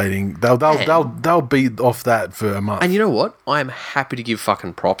ejaculating. They'll beat off that for a month. And you know what? I am happy to give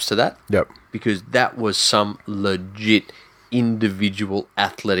fucking props to that. Yep. Because that was some legit individual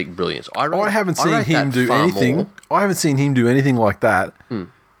athletic brilliance. I haven't seen him do anything. I haven't seen him do anything like that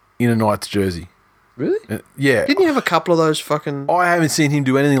in a Knights jersey. Really? Yeah. Didn't you have a couple of those fucking... I haven't seen him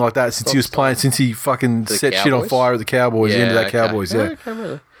do anything like that since he was playing, since he fucking set shit on fire at the Cowboys, the end of that Cowboys, yeah. Okay,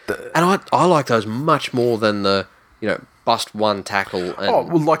 really. And I like those much more than the, bust one tackle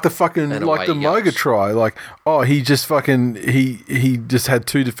and... like the fucking, like the Moga try. Like, he just fucking, he just had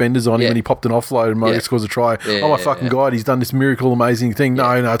 2 defenders on him and he popped an offload and Moga scores a try. My fucking God, he's done this miracle, amazing thing.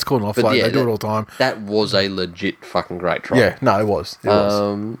 No, it's called an offload. They do it all the time. That was a legit fucking great try. Yeah, no, it was. It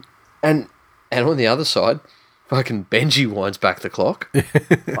was. And on the other side, fucking Benji winds back the clock.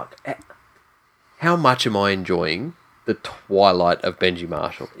 Fuck. How much am I enjoying the twilight of Benji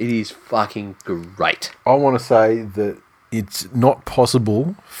Marshall? It is fucking great. I want to say that it's not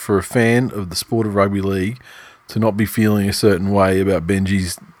possible for a fan of the sport of rugby league to not be feeling a certain way about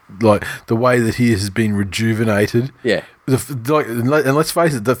Benji's, like the way that he has been rejuvenated. Yeah. And let's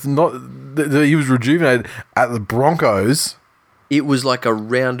face it, he was rejuvenated at the Broncos. It was like a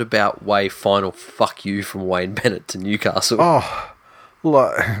roundabout way final fuck you from Wayne Bennett to Newcastle. Oh,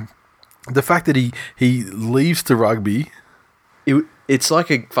 like the fact that he leaves to rugby. It's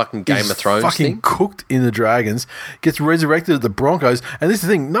like a fucking Game of Thrones fucking thing. Cooked in the Dragons, gets resurrected at the Broncos, and this is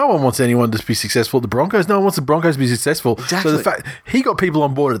the thing: no one wants anyone to be successful at the Broncos. No one wants the Broncos to be successful. Exactly. So the fact he got people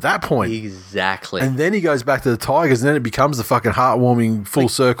on board at that point, exactly, and then he goes back to the Tigers, and then it becomes the fucking heartwarming full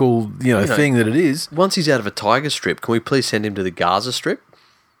circle, thing that it is. Once he's out of a Tiger strip, can we please send him to the Gaza Strip?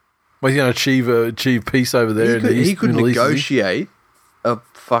 Well, he's going to achieve peace over there. He could negotiate a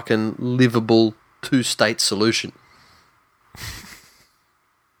fucking livable 2-state solution.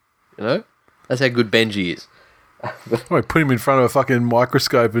 That's how good Benji is. Put him in front of a fucking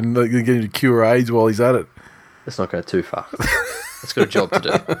microscope and get him to cure AIDS while he's at it. Let's not go too far. It's got a job to do.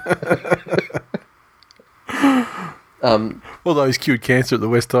 Although he's cured cancer at the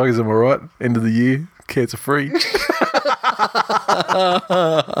West Tigers, am I right? End of the year, cancer free.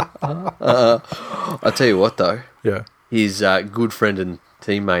 I tell you what, though. Yeah. His good friend and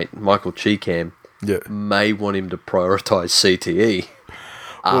teammate Michael Cheekham may want him to prioritise CTE.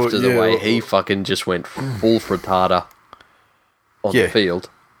 After the way he fucking just went full frittata on the field.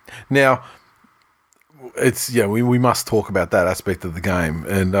 Now, it's we must talk about that aspect of the game.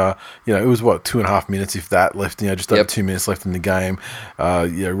 And, it was, 2.5 minutes, if that, left, just over 2 minutes left in the game.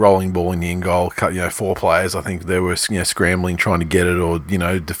 Rolling ball in the end goal, 4 players, I think they were, scrambling, trying to get it or,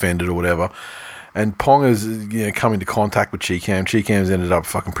 defend it or whatever. And Ponga's, come into contact with Cheekham. Cheekham's ended up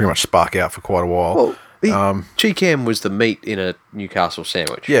fucking pretty much spark out for quite a while. Well, Cheekham was the meat in a Newcastle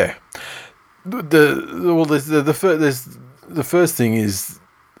sandwich. Yeah. The first thing is,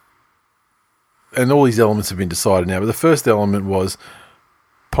 and all these elements have been decided now, but the first element was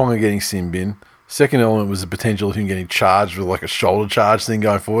Ponga getting sin bin, Second element was the potential of him getting charged with like a shoulder charge thing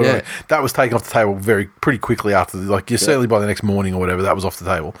going forward. Yeah. Like, that was taken off the table pretty quickly after, certainly by the next morning or whatever, that was off the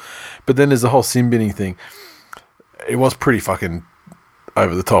table. But then there's the whole sin binning thing. It was pretty fucking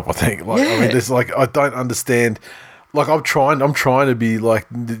over the top, I think. I mean, there's I don't understand. I'm trying to be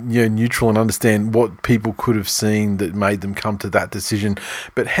neutral and understand what people could have seen that made them come to that decision.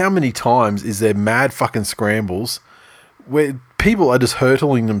 But how many times is there mad fucking scrambles where people are just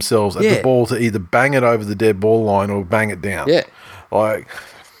hurtling themselves at the ball to either bang it over the dead ball line or bang it down? Yeah.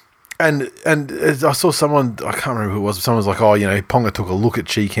 And I saw someone, I can't remember who it was, but someone was like, Ponga took a look at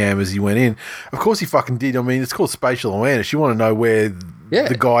Cheekham as he went in. Of course he fucking did. I mean, it's called spatial awareness. You want to know where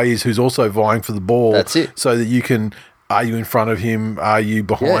the guy is who's also vying for the ball. That's it. So that you can, are you in front of him? Are you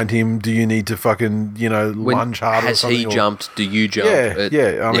behind him? Do you need to fucking, lunge harder or something? Has he jumped? Do you jump?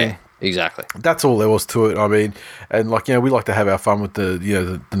 I mean, exactly. That's all there was to it. I mean, and we like to have our fun with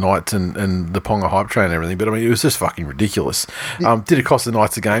the Knights and the Ponga hype train and everything, but I mean, it was just fucking ridiculous. Did it cost the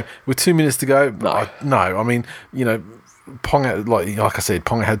Knights a game with 2 minutes to go? No. I mean, Ponga, like I said,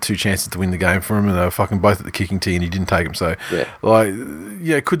 Ponga had 2 chances to win the game for him, and they were fucking both at the kicking tee, and he didn't take them. So,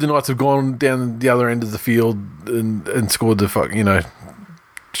 could the Knights have gone down the other end of the field and scored the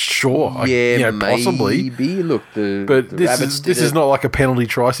Sure, possibly. Look, this is not like a penalty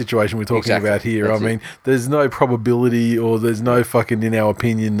try situation we're talking about here. That's I mean, there's no probability, or there's no fucking, in our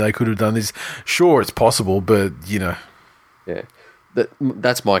opinion, they could have done this. Sure, it's possible, but yeah,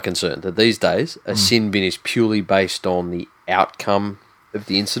 that's my concern. That these days a sin bin is purely based on the outcome of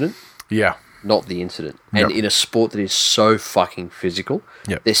the incident. Yeah. Not the incident. And in a sport that is so fucking physical,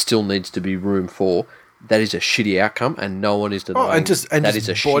 there still needs to be room for. That is a shitty outcome, and no one is denying that is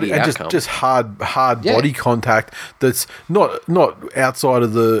a shitty outcome. Just hard body contact. That's not outside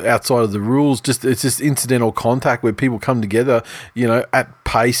of the rules. It's just incidental contact where people come together, at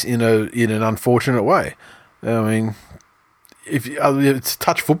pace in an unfortunate way. I mean, it's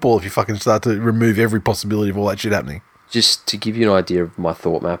touch football if you fucking start to remove every possibility of all that shit happening. Just to give you an idea of my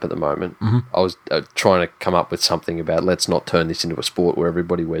thought map at the moment, I was trying to come up with something about let's not turn this into a sport where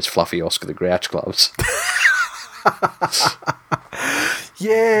everybody wears fluffy Oscar the Grouch gloves.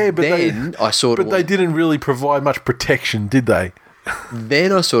 Yeah, but they didn't really provide much protection, did they?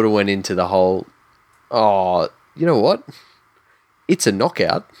 Then I sort of went into the whole, you know what? It's a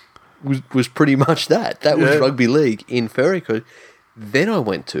knockout. Was pretty much that. That was rugby league in furry code. Then I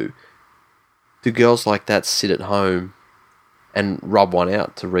went to, do girls like that sit at home and rub one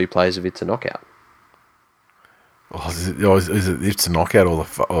out to replays of It's a Knockout? Is it It's a Knockout or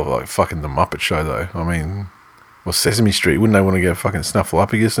fucking the Muppet Show though? I mean, or Sesame Street? Wouldn't they want to get fucking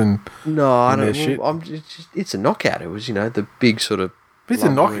Snuffleupagus and no? I don't. Shit? It's a Knockout. It was the big sort of. It's a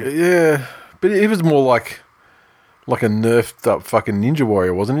knockout, yeah, but it was more like a nerfed up fucking Ninja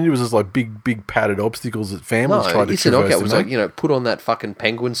Warrior, wasn't it? It was just like big padded obstacles that families tried to traverse. It's a knockout. It was like, put on that fucking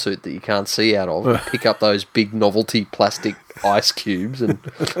penguin suit that you can't see out of, and pick up those big novelty plastic ice cubes and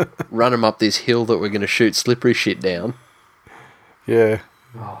run them up this hill that we're going to shoot slippery shit down. Yeah.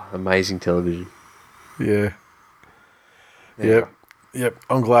 Oh, amazing television. Yeah. Yep.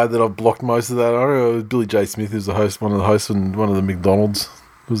 I'm glad that I've blocked most of that. I don't know, Billy J. Smith is the host, one of the hosts, and one of the McDonald's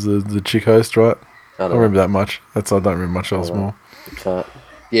was the chick host, right? I don't remember that much. I don't remember much else more.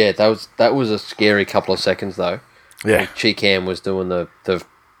 Yeah, that was a scary couple of seconds though. Yeah. Cheekham was doing the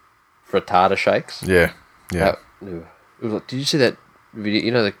frittata shakes. Yeah. It was like, did you see that video?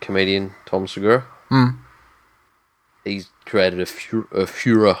 You know the comedian Tom Segura? He's created a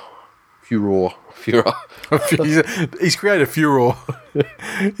furor. He's created a furor.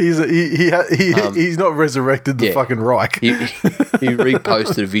 He's not resurrected the fucking Reich. He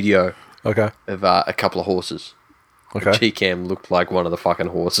reposted a video. Okay. Of a couple of horses. Okay. Cheekham looked like one of the fucking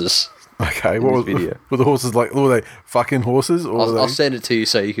horses. Okay. What was video? Were the horses like? Were they fucking horses? Or I'll send it to you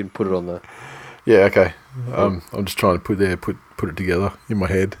so you can put it on the. Yeah. Okay. I'm just trying to put it together in my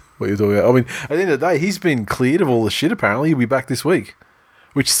head. What you're talking about. I mean, at the end of the day, he's been cleared of all the shit. Apparently, he'll be back this week,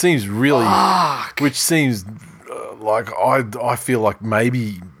 which seems really. Fuck. Which seems like I feel like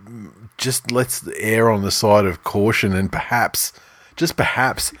maybe just let's err on the side of caution and perhaps.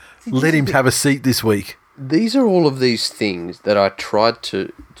 Let him have a seat this week. These are all of these things that I tried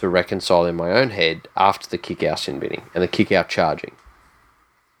to reconcile in my own head after the kick-out sin binning and the kick-out charging.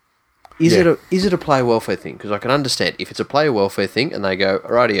 Is it a player welfare thing? Because I can understand if it's a player welfare thing and they go,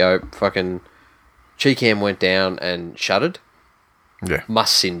 rightio, fucking Cheekham went down and shuttered. Yeah.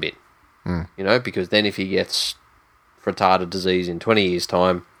 Must sin bin. Because then if he gets frittata disease in 20 years'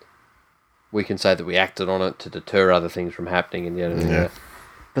 time, we can say that we acted on it to deter other things from happening and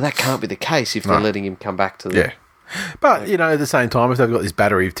But that can't be the case if they're letting him come back to the... Yeah. But at the same time, if they've got this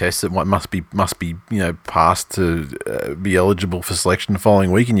battery of tests that must be passed to be eligible for selection the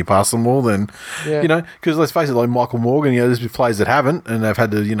following week, and you pass them all, then because let's face it, like Michael Morgan, there's been players that haven't, and they've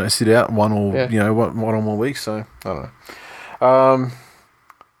had to sit out one or more weeks. So I don't know.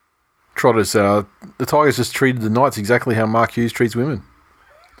 Trotters, the Tigers just treated the Knights exactly how Mark Hughes treats women.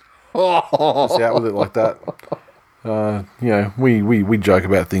 Just out with it like that. We joke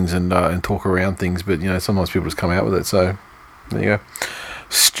about things and talk around things, but sometimes people just come out with it. So there you go.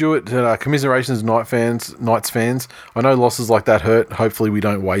 Stuart, commiserations, Knights fans. I know losses like that hurt. Hopefully we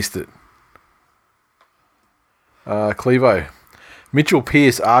don't waste it. Clevo, Mitchell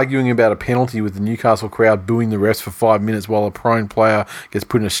Pearce arguing about a penalty with the Newcastle crowd booing the refs for 5 minutes while a prone player gets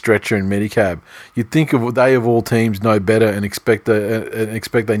put in a stretcher in Medicab. You'd think they of all teams know better and expect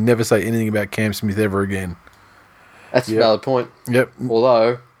they never say anything about Cam Smith ever again. That's a valid point. Yep.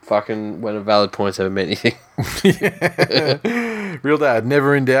 Although, fucking when a valid point's ever meant anything. Real dad,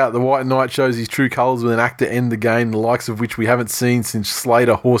 never in doubt. The White Knight shows his true colours with an act to end the game, the likes of which we haven't seen since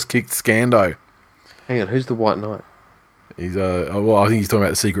Slater horse-kicked Scando. Hang on, who's the White Knight? He's I think he's talking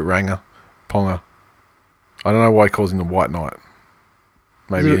about the secret Ranger, Ponga. I don't know why he calls him the White Knight.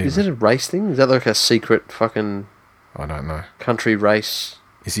 Maybe is it a race thing? Is that like a secret fucking? I don't know. Country race.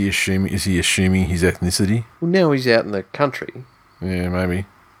 Is he assuming his ethnicity? Well, now he's out in the country. Yeah, maybe.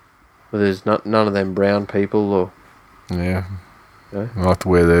 Well, there's none of them brown people or. Yeah. They like to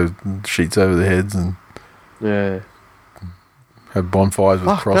wear their sheets over their heads and. Yeah. Have bonfires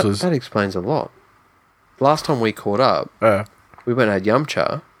with crosses. That explains a lot. Last time we caught up, we went and had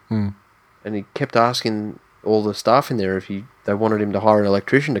Yumcha, and he kept asking all the staff in there if they wanted him to hire an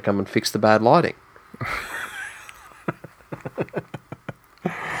electrician to come and fix the bad lighting.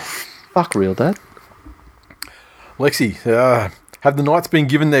 Fuck real dad. Lexi, have the Knights been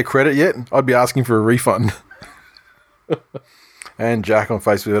given their credit yet? I'd be asking for a refund. And Jack on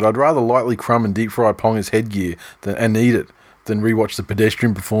Facebook, I'd rather lightly crumb and deep fry Ponga's headgear and eat it than rewatch the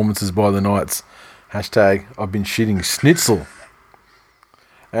pedestrian performances by the Knights. Hashtag, I've been shitting schnitzel.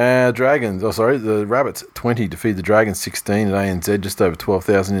 The Rabbits 20 defeat the Dragons 16 at ANZ, just over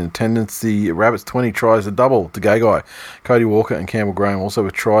 12,000 in attendance. The Rabbits 20 tries a double to Gagai, Cody Walker and Campbell Graham, also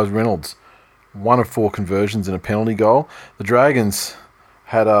with tries Reynolds. 1 of 4 conversions and a penalty goal. The Dragons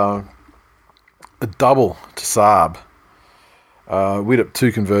had a double to Saab. Widdop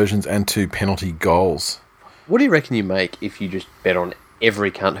 2 conversions and 2 penalty goals. What do you reckon you make if you just bet on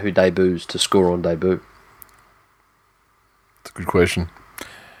every cunt who debuts to score on debut? That's a good question.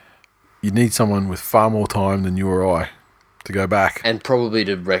 You'd need someone with far more time than you or I to go back. And probably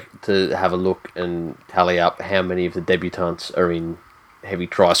to have a look and tally up how many of the debutants are in heavy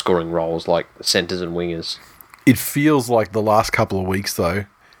try-scoring roles like centres and wingers. It feels like the last couple of weeks, though,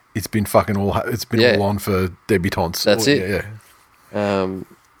 it's been all on for debutants. That's it. Yeah.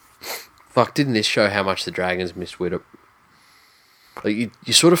 Fuck, didn't this show how much the Dragons missed Widdop? Like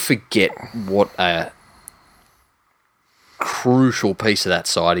you sort of forget what a crucial piece of that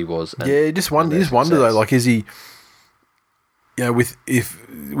side he was. You just wonder though, like, is he, with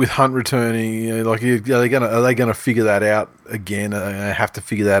Hunt returning, are they gonna figure that out again? Have to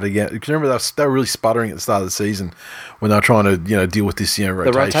figure that again. Because remember they were really sputtering at the start of the season when they were trying to deal with this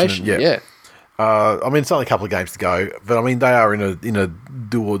rotation. The rotation, yeah. I mean, it's only a couple of games to go, but I mean they are in a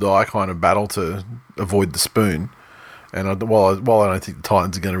do or die kind of battle to avoid the spoon. And while I don't think the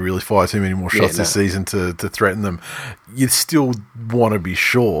Titans are going to really fire too many more shots this season to threaten them, you still want to be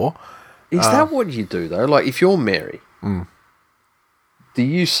sure. Is that what you do, though? Like, if you're Mary, do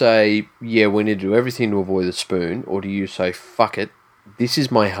you say, yeah, we need to do everything to avoid the spoon, or do you say, fuck it, this is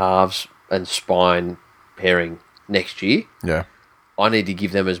my halves and spine pairing next year? Yeah. I need to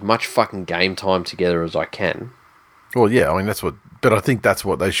give them as much fucking game time together as I can. Well, yeah, I mean, but I think that's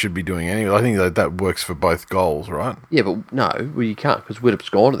what they should be doing anyway. I think that works for both goals, right? Yeah, but no, you can't, because Widdop's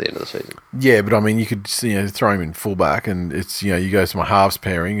gone at the end of the season. Yeah, but I mean, you could throw him in fullback, and it's you go to my halves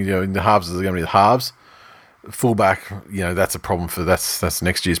pairing. The halves are going to be the halves. Fullback, that's a problem that's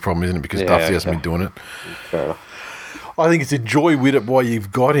next year's problem, isn't it? Because Duffy hasn't been doing it. Fair enough. I think it's a joy Widdop why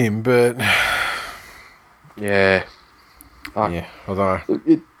you've got him, but yeah, I don't know.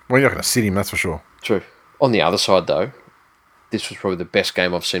 Well, you're not going to sit him, that's for sure. True. On the other side, though, this was probably the best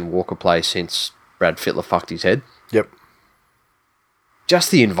game I've seen Walker play since Brad Fittler fucked his head. Yep. Just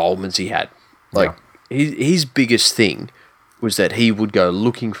the involvements he had. Like, his biggest thing was that he would go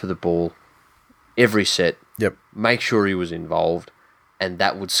looking for the ball every set, make sure he was involved, and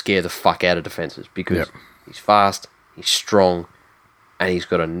that would scare the fuck out of defences because he's fast, he's strong, and he's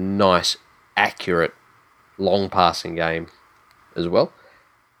got a nice, accurate, long passing game as well.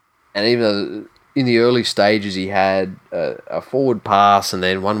 And even though in the early stages he had a forward pass and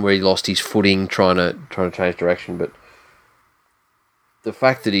then one where he lost his footing trying to change direction, but the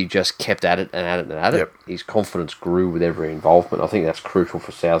fact that he just kept at it and at it and at it, his confidence grew with every involvement. I think that's crucial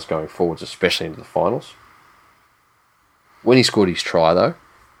for Souths going forwards, especially into the finals. When he scored his try, though,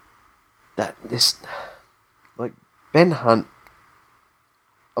 Ben Hunt,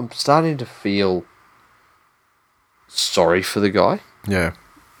 I'm starting to feel sorry for the guy. Yeah.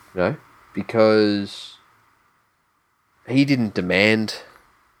 You know, because he didn't demand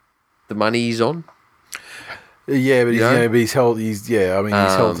the money he's on. Yeah, but he's held. He's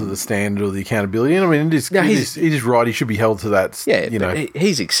held to the standard of the accountability. And I mean, he's right. He should be held to that. Yeah,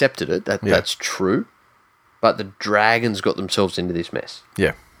 he's accepted it. That's true. But the Dragons got themselves into this mess.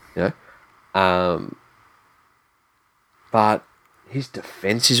 Yeah, but his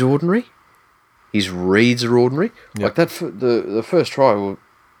defense is ordinary. His reads are ordinary. Yep. Like that. The first try,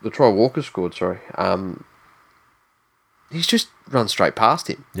 the try Walker scored. Sorry. He's just run straight past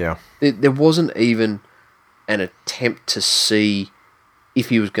him. Yeah. There wasn't even an attempt to see if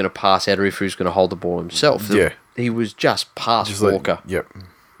he was going to pass out or if he was going to hold the ball himself. He was just past Walker.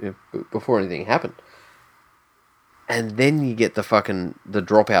 Before anything happened. And then you get the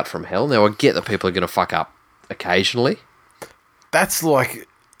dropout from hell. Now, I get that people are going to fuck up occasionally. That's like...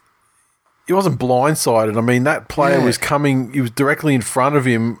 He wasn't blindsided. I mean, that player was coming... He was directly in front of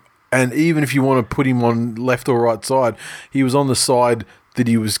him, and even if you want to put him on left or right side, he was on the side that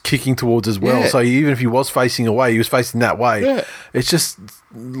he was kicking towards as well. Yeah. So even if he was facing away, he was facing that way. Yeah. It's just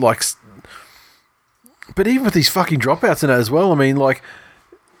like... But even with these fucking dropouts and that as well, I mean, like,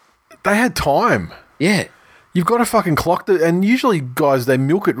 they had time. Yeah. You've got to fucking clock it, and usually guys, they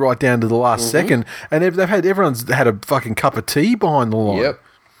milk it right down to the last second, and everyone's had a fucking cup of tea behind the line. Yep.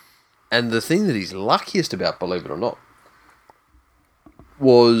 And the thing that he's luckiest about, believe it or not,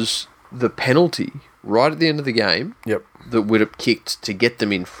 was the penalty right at the end of the game. Yep. That Widdop kicked to get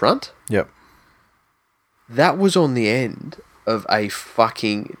them in front. Yep. That was on the end of a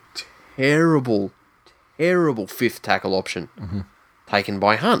fucking terrible fifth tackle option taken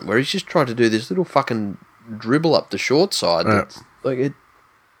by Hunt, where he's just tried to do this little fucking dribble up the short side.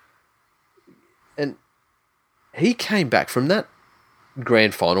 And he came back from that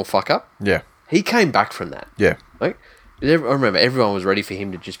grand final fuck up. Yeah. He came back from that. Yeah. Like, I remember everyone was ready for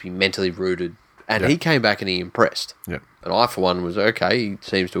him to just be mentally rooted, and he came back and he impressed. Yeah. And I, for one, was okay. He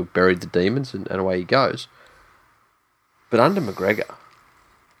seems to have buried the demons, and away he goes. But under McGregor,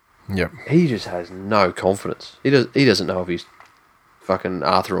 he just has no confidence. He doesn't know if he's fucking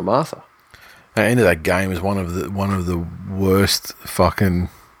Arthur or Martha. The end of that game was one of the worst fucking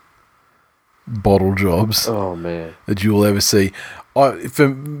bottle jobs. Oh man, that you'll ever see.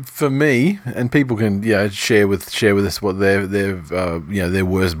 For me, and people can share with us what their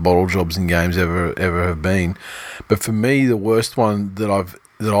worst bottle jobs in games ever have been. But for me, the worst one that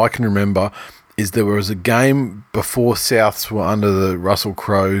I can remember is there was a game before Souths were under the Russell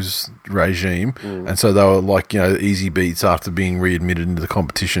Crowe's regime, and so they were like easy beats after being readmitted into the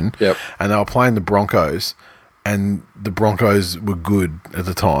competition. Yep. And they were playing the Broncos, and the Broncos were good at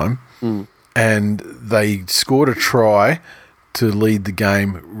the time, and they scored a try to lead the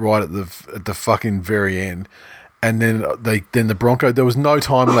game right at the fucking very end. And then the Broncos, there was no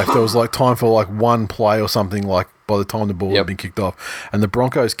time left. There was like time for like one play or something, like by the time the ball had been kicked off. And the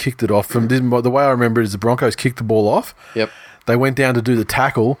Broncos kicked it off. The way I remember it is the Broncos kicked the ball off. Yep. They went down to do the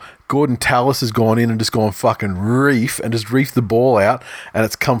tackle. Gordon Tallis has gone in and just gone fucking reefed the ball out, and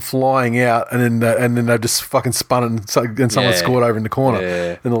it's come flying out, and then they've just fucking spun it, and someone scored over in the corner,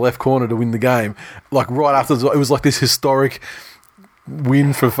 in the left corner to win the game. Like right after, it was like this historic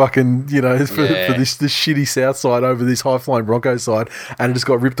win for fucking, for this shitty South side over this high-flying Broncos side, and it just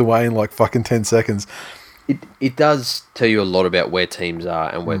got ripped away in like fucking 10 seconds. It does tell you a lot about where teams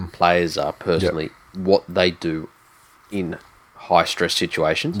are and where players are personally, what they do in high-stress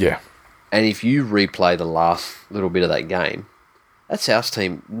situations. Yeah. And if you replay the last little bit of that game, that South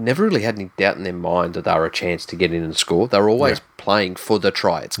team never really had any doubt in their mind that they were a chance to get in and score. They were always playing for the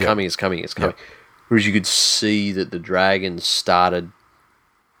try. It's coming, it's coming, it's coming. Whereas you could see that the Dragons started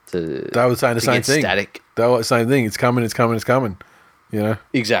to... They were saying the same thing. Static. They were the same thing. It's coming, it's coming, it's coming.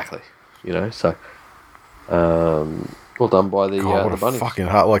 Exactly. So... well done by the Bunnies. Fucking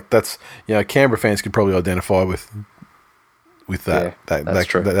hard. Like that's Canberra fans could probably identify with that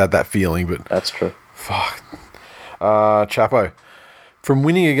that feeling, but that's true. Fuck. Chapo, from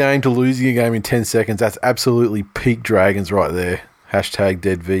winning a game to losing a game in 10 seconds, that's absolutely peak Dragons right there.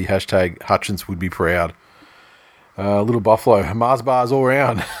 #DeadV. #Hutchins would be proud. Little Buffalo. Mars bars all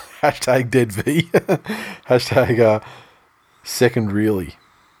round. #DeadV. #second really.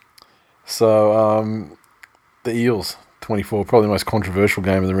 So, the Eels, 24, probably the most controversial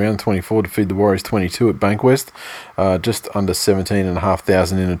game of the round. 24 to feed the Warriors 22 at Bankwest. Just under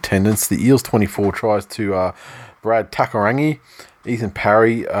 17,500 in attendance. The Eels 24 tries to Brad Takarangi, Ethan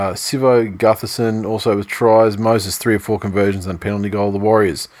Parry, Sivo Gutherson also with tries. Moses 3 or 4 conversions and penalty goal. The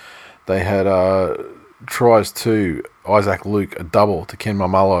Warriors, they had tries to Isaac Luke, a double to Ken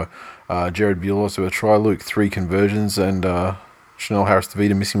Marmallo. Jared Buell also a try. Luke 3 conversions and Chanel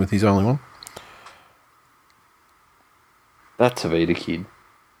Harris-Tavita missing with his only one. That Tavita kid.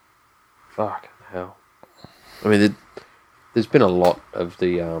 Fuck hell. I mean, there's been a lot of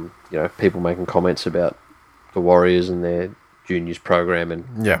the people making comments about the Warriors and their juniors program and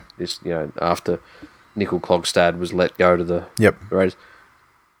this after Nickel Klogstad was let go to the Raiders.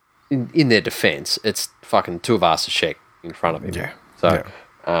 In their defence, it's fucking Tuivasa-Sheck in front of him. Yeah. So,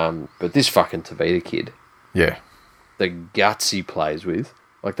 but this fucking Tavita kid, the guts he plays with,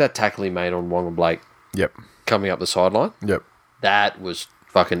 like that tackle he made on Wonga Blake, coming up the sideline, that was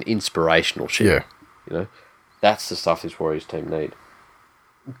fucking inspirational shit. Yeah. You know, that's the stuff this Warriors team need.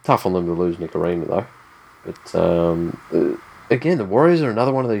 Tough on them to lose Nick Arena though. But again, the Warriors are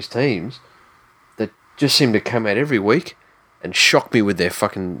another one of these teams that just seem to come out every week and shock me with their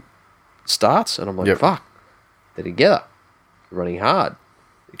fucking starts. And I'm like, fuck, they're together. They're running hard.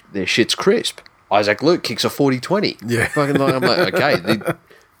 Their shit's crisp. Isaac Luke kicks a 40-20. Yeah. Fucking like, I'm like, okay,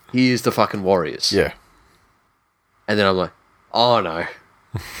 here's the fucking Warriors. Yeah. And then I'm like, oh no.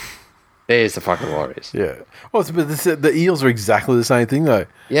 There's the fucking Warriors. Yeah. Well, but the Eels are exactly the same thing, though.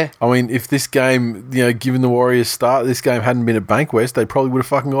 Yeah. I mean, if this game, given the Warriors start, this game hadn't been at Bankwest, they probably would have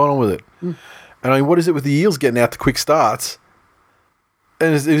fucking gone on with it. And I mean, what is it with the Eels getting out to quick starts? And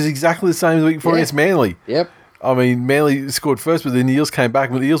it was exactly the same as the week before against Manly. Yep. I mean, Manly scored first, but then the Eels came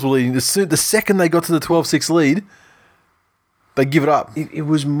back, but the Eels were leading. The second they got to the 12-6 lead, they give it up. It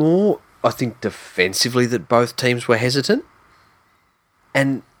was more, I think, defensively that both teams were hesitant.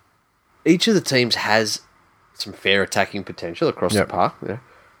 And each of the teams has some fair attacking potential across the park.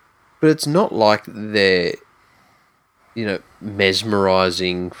 But it's not like they're,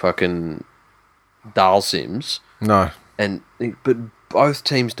 mesmerising fucking Dalsims. No. But both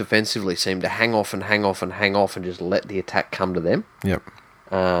teams defensively seem to hang off and just let the attack come to them. Yep.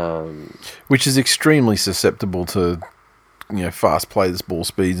 Which is extremely susceptible to, fast play, ball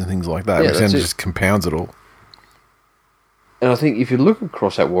speeds and things like that, which then just compounds it all. And I think if you look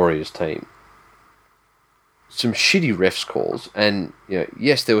across that Warriors team, some shitty refs calls, and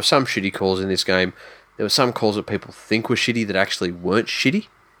yes, there were some shitty calls in this game. There were some calls that people think were shitty that actually weren't shitty.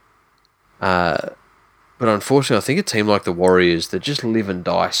 But unfortunately, I think a team like the Warriors that just live and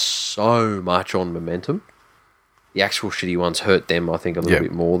die so much on momentum, the actual shitty ones hurt them, I think, a little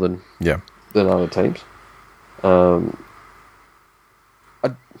bit more than other teams.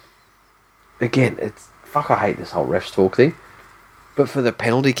 Again, it's fuck. I hate this whole refs talk thing. But for the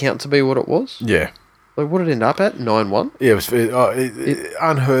penalty count to be what it was, like what did it end up at 9-1? Yeah, it was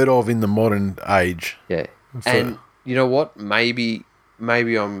unheard of in the modern age. Yeah, and you know what? Maybe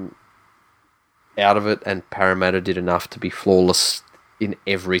I'm out of it, and Parramatta did enough to be flawless in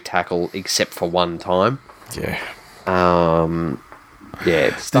every tackle except for one time. Yeah.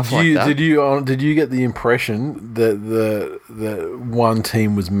 Stuff like that. Did you get the impression that the one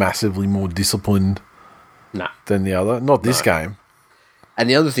team was massively more disciplined than the other? Not this game. And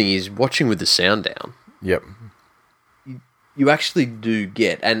the other thing is, watching with the sound down. Yep. You actually do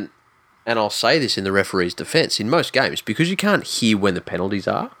get, and I'll say this in the referee's defence, in most games, because you can't hear when the penalties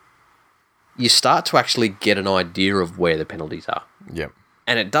are, you start to actually get an idea of where the penalties are. Yep.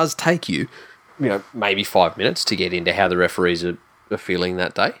 And it does take you, maybe 5 minutes to get into how the referees are feeling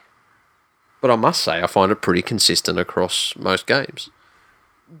that day. But I must say, I find it pretty consistent across most games.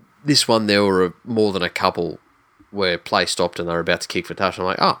 This one, there were more than a couple where play stopped and they were about to kick for touch. I'm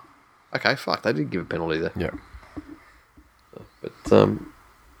like, oh, okay, fuck, they did give a penalty there. Yeah. But,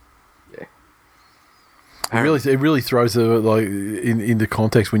 It really throws it into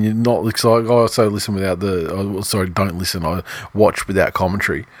context when you're not excited. I also listen without don't listen. I watch without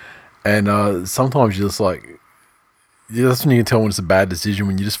commentary, and sometimes you're just like, that's when you can tell when it's a bad decision,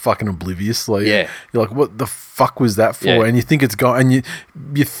 when you're just fucking oblivious. Like, you're like, what the fuck was that for? Yeah. And you think it's going, and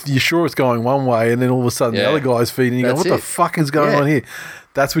you're sure it's going one way, and then all of a sudden the other guy's feeding. You go, what the fuck is going on here?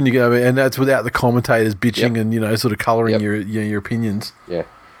 That's when you go, and that's without the commentators bitching and sort of colouring your opinions. Yeah.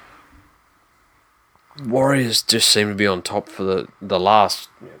 Warriors just seem to be on top for the last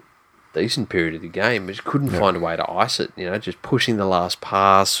decent period of the game, but just couldn't find a way to ice it. Just pushing the last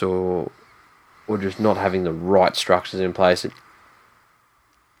pass or just not having the right structures in place. I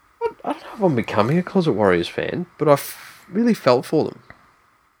don't know if I'm becoming a closet Warriors fan, but I really felt for them.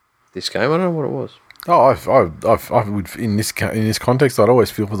 this game. I don't know what it was. Oh, I would in this context, I'd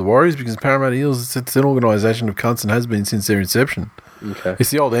always feel for the Warriors because Parramatta Eels, it's an organisation of cunts and has been since their inception. Okay, it's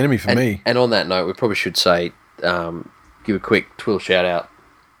the old enemy for me. And on that note, we probably should say, give a quick TWiL shout out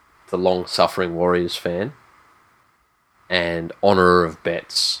to long-suffering Warriors fan and honourer of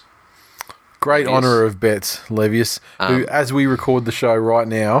bets. Great honourer of bets, Levius, who, as we record the show right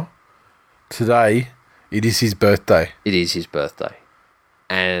now, today, it is his birthday. It is his birthday.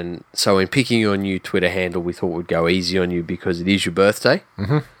 And so in picking your new Twitter handle, we thought we'd go easy on you because it is your birthday.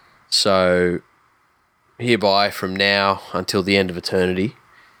 Mm-hmm. So hereby, from now until the end of eternity,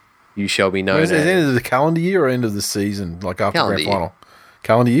 you shall be known as... Is it end of the calendar year or end of the season, like after the grand final?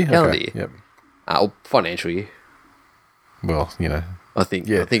 Calendar year? Calendar year. Yep. Financial year. Well, you know... I think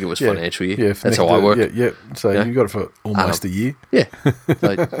it was financial year. Yeah, that's how I work. Yeah. So you got it for almost a year. Yeah.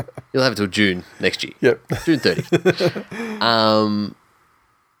 So you'll have it till June next year. Yep. June 30.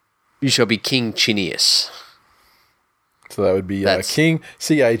 You shall be King Chinius. So that would be King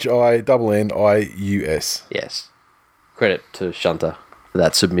CHINNIUS. Yes. Credit to Shunter for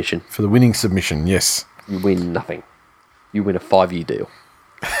that submission. For the winning submission, yes. You win nothing. You win a 5-year deal.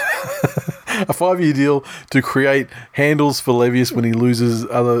 A 5-year deal to create handles for Levius when he loses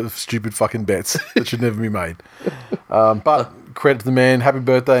other stupid fucking bets that should never be made. But credit to the man, happy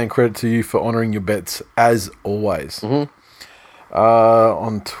birthday, and credit to you for honouring your bets as always. Mm-hmm.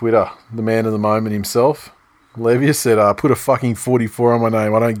 On Twitter, the man of the moment himself, Levius said, put a fucking 44 on my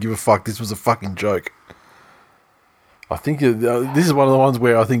name. I don't give a fuck. This was a fucking joke. I think this is one of the ones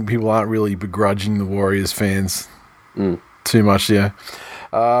where I think people aren't really begrudging the Warriors fans too much, yeah.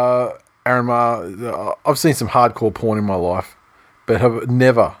 Aaron Ma, I've seen some hardcore porn in my life, but have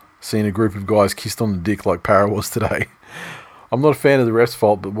never seen a group of guys kissed on the dick like Parra was today. I'm not a fan of the ref's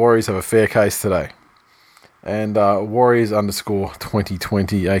fault, but Warriors have a fair case today. And Warriors _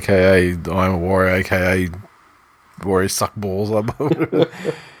 2020, a.k.a. I'm a Warrior, a.k.a. Warriors suck balls.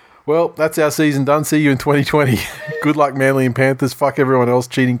 Well, that's our season done. See you in 2020. Good luck, Manly and Panthers. Fuck everyone else.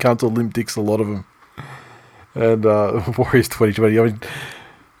 Cheating cunts or limp dicks, a lot of them. And Warriors 2020. I mean,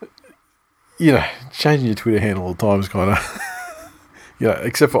 you know, changing your Twitter handle all the time is kind of...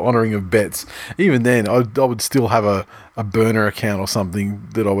 except for honouring of bets. Even then, I would still have a burner account or something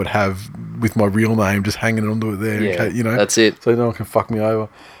that I would have with my real name just hanging onto it there. Yeah, case, that's it. So no one can fuck me over.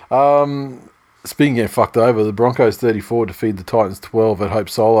 Speaking of getting fucked over, the Broncos 34 defeat the Titans 12 at Hope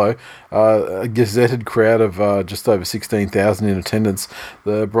Solo. A gazetted crowd of just over 16,000 in attendance.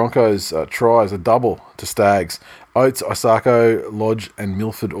 The Broncos tries a double to Stags. Oates, Osako, Lodge and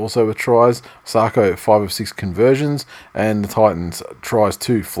Milford also with tries. Osako 5 of 6 conversions, and the Titans tries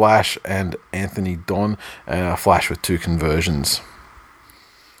 2, Flash and Anthony Don, and Flash with 2 conversions.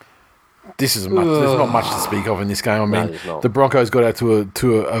 There's not much to speak of in this game. I mean, the Broncos got out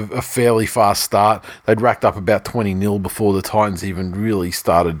to a fairly fast start. They'd racked up about 20-0 before the Titans even really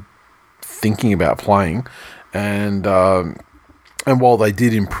started thinking about playing, and while they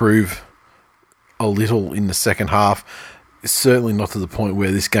did improve a little in the second half, it's certainly not to the point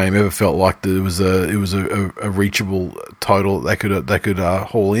where this game ever felt like it was a reachable total they could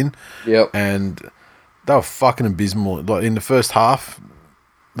haul in. Yep. And they were fucking abysmal. Like in the first half,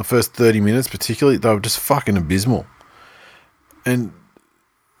 the first 30 minutes particularly, they were just fucking abysmal. And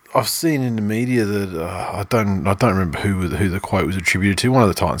I've seen in the media that I don't remember who the quote was attributed to, one of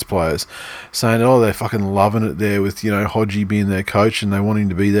the Titans players, saying, they're fucking loving it there with, Hodgie being their coach and they want him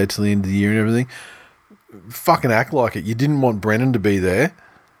to be there till the end of the year and everything. Fucking act like it. You didn't want Brennan to be there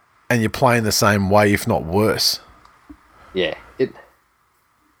and you're playing the same way, if not worse. Yeah.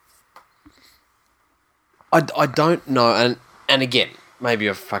 I don't know, and again, maybe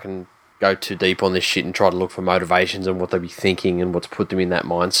I fucking go too deep on this shit and try to look for motivations and what they'd be thinking and what's put them in that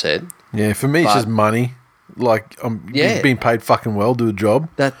mindset. Yeah, for me, it's just money. Like, being paid fucking well, do a job.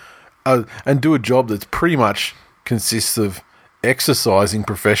 And do a job that's pretty much consists of exercising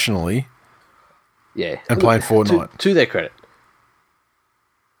professionally. Yeah. And playing Fortnite. To their credit,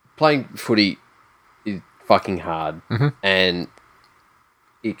 playing footy is fucking hard. Mm-hmm. And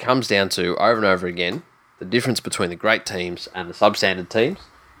it comes down to, over and over again, the difference between the great teams and the substandard teams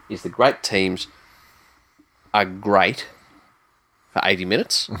is the great teams are great for 80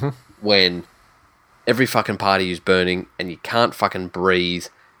 minutes when every fucking party is burning and you can't fucking breathe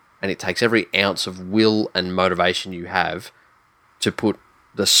and it takes every ounce of will and motivation you have to put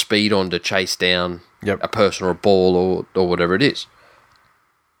the speed on to chase down a person or a ball or whatever it is.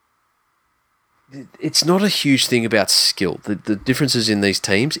 It's not a huge thing about skill. The differences in these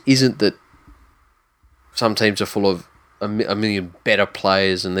teams isn't that some teams are full of a million better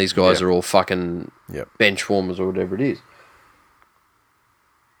players and these guys are all fucking bench warmers or whatever it is.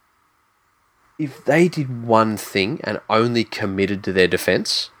 if they did one thing and only committed to their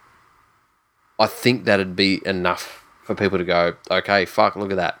defence, I think that'd be enough for people to go, okay, fuck, look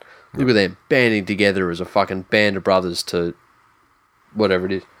at that. Look at them banding together as a fucking band of brothers to whatever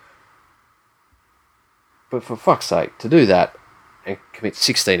it is. But for fuck's sake, to do that and commit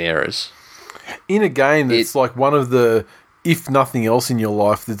 16 errors. In a game that's like one of the, if nothing else in your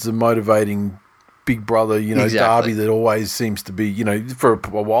life, that's a motivating big brother, derby that always seems to be, for a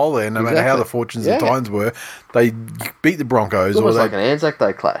while there, no matter how the fortunes of the Titans were, they beat the Broncos. It's almost like an Anzac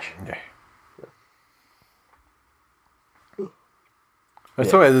Day clash. Yeah. I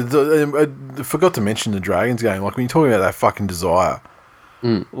forgot to mention the Dragons game. Like, when you're talking about that fucking desire,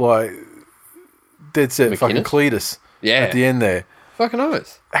 like, dead set fucking Cletus at the end there. Fucking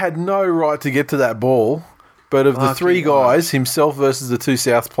oath. Had no right to get to that ball, but of the three guys, himself versus the two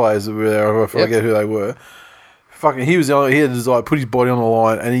South players that were there, I forget who they were, fucking, he had a desire, put his body on the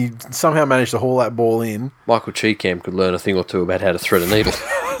line, and he somehow managed to haul that ball in. Michael Cheekham could learn a thing or two about how to thread a needle.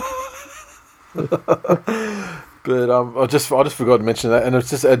 But I just forgot to mention that, and it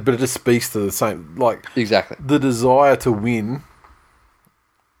just speaks to the same, like, exactly, the desire to win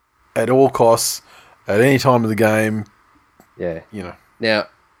at all costs at any time of the game. Yeah, Now,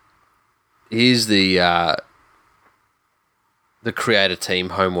 here's the creator team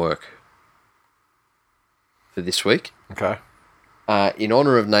homework for this week. Okay. In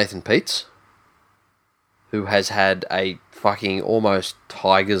honour of Nathan Peets, who has had a fucking almost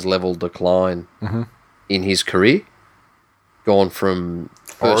Tigers level decline in his career, gone from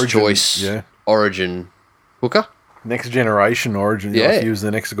first choice Origin hooker, next generation Origin. He was the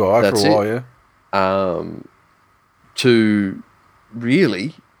next guy for a while. To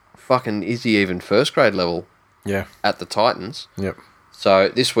really fucking, is he even first grade level? Yeah. At the Titans. Yep. So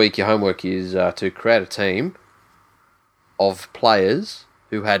this week your homework is to create a team of players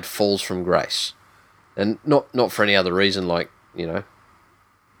who had falls from grace, and not for any other reason, like,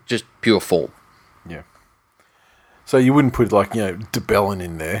 just pure form. Yeah. So you wouldn't put, like, DeBellin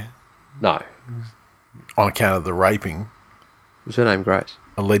in there? No. On account of the raping? Was her name Grace?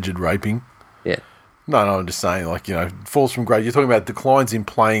 Alleged raping? Yeah. No, I'm just saying, like, falls from grace. You're talking about declines in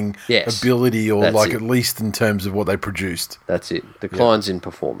playing ability, or like at least in terms of what they produced. That's it. Declines in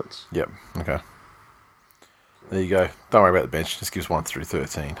performance. Yep. Okay. There you go. Don't worry about the bench. Just gives 1 through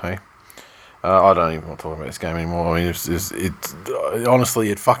 13, hey? I don't even want to talk about this game anymore. I mean, honestly,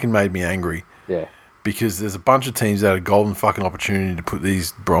 it fucking made me angry. Yeah. Because there's a bunch of teams that had a golden fucking opportunity to put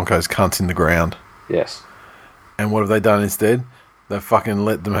these Broncos cunts in the ground. Yes. And what have they done instead? They fucking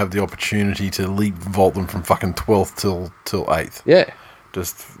let them have the opportunity to leap vault them from fucking 12th till 8th. Yeah.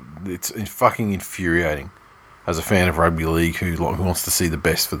 Just, it's fucking infuriating as a fan of rugby league who wants to see the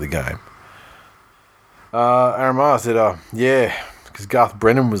best for the game. Aaron Maher said, because Garth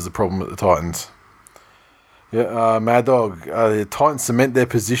Brennan was the problem at the Titans. Yeah, Mad Dog. The Titans cement their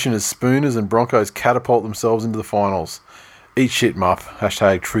position as spooners and Broncos catapult themselves into the finals. Eat shit, Mupp.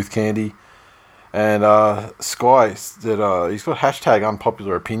 Hashtag truth candy. And Sky said he's got hashtag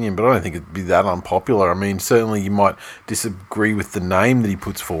unpopular opinion, but I don't think it'd be that unpopular. I mean, certainly you might disagree with the name that he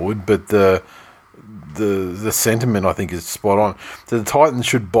puts forward, but the sentiment, I think, is spot on. So the Titans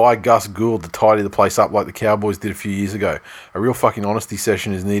should buy Gus Gould to tidy the place up like the Cowboys did a few years ago. A real fucking honesty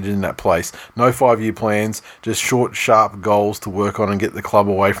session is needed in that place. No 5-year plans, just short, sharp goals to work on and get the club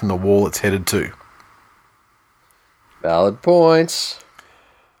away from the wall it's headed to. Valid points.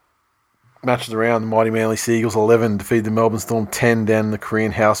 Match of the round, the Mighty Manly Seagulls 11 defeat the Melbourne Storm 10 down the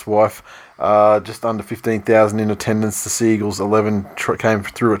Korean housewife. Just under 15,000 in attendance. The Seagulls 11 came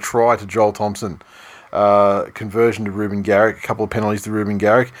through a try to Joel Thompson. Conversion to Ruben Garrick, a couple of penalties to Ruben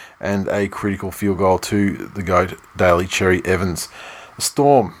Garrick, and a critical field goal to the GOAT, Daly Cherry Evans. The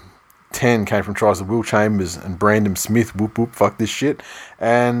Storm 10 came from tries of Will Chambers and Brandon Smith. Whoop, whoop, fuck this shit.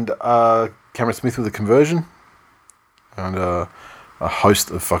 And Cameron Smith with a conversion. And a host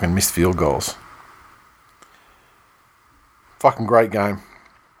of fucking missed field goals. Fucking great game.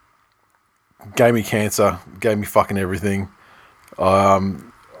 Gave me cancer. Gave me fucking everything.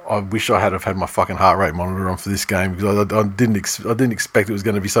 I wish I had my fucking heart rate monitor on for this game, because I didn't expect it was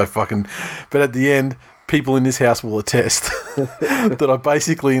going to be so fucking. But at the end, people in this house will attest that I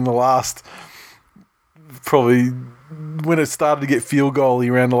basically, in the last, probably when it started to get field goal-y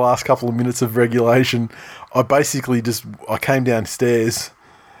around the last couple of minutes of regulation, I basically I came downstairs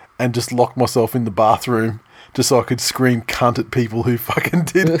and just locked myself in the bathroom just so I could scream cunt at people who fucking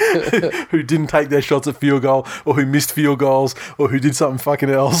who didn't take their shots at field goal, or who missed field goals, or who did something fucking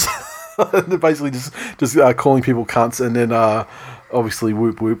else. Basically just calling people cunts, and then obviously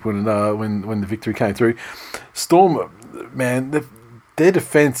whoop whoop when the victory came through. Storm, man, their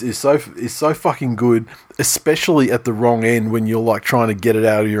defense is so fucking good, especially at the wrong end when you're like trying to get it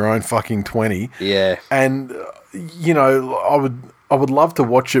out of your own fucking 20. Yeah. And you know, I would love to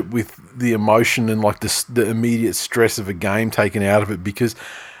watch it with the emotion and like the immediate stress of a game taken out of it, because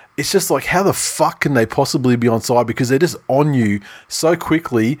it's just like, how the fuck can they possibly be onside? Because they're just on you so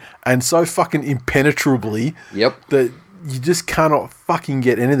quickly and so fucking impenetrably. Yep. That you just cannot fucking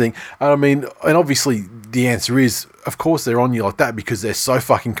get anything. And I mean, and obviously the answer is, of course they're on you like that because they're so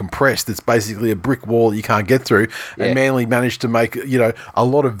fucking compressed. It's basically a brick wall that you can't get through. Yeah. And Manly managed to make, you know, a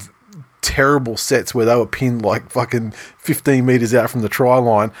lot of terrible sets where they were pinned like fucking 15 metres out from the try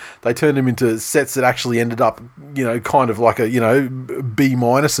line. They turned them into sets that actually ended up, you know, kind of like a, you know, B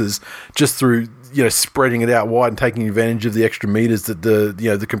minuses just through, you know, spreading it out wide and taking advantage of the extra metres that the, you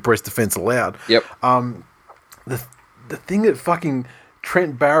know, the compressed defence allowed. Yep. The thing that fucking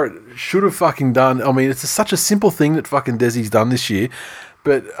Trent Barrett should have fucking done, I mean, it's such a simple thing that fucking Desi's done this year,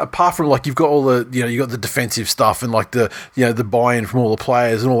 but apart from, like, you've got all the, you know, you got the defensive stuff and, like, the, you know, the buy-in from all the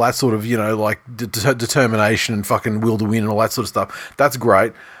players and all that sort of, you know, like, determination and fucking will to win and all that sort of stuff. That's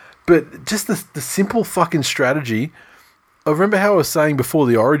great. But just the simple fucking strategy. I remember how I was saying before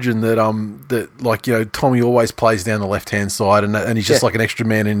the Origin that, that, like, you know, Tommy always plays down the left-hand side and he's just like an extra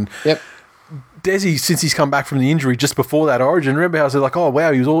man in... Yep. Desi, since he's come back from the injury just before that Origin, remember how I said like, oh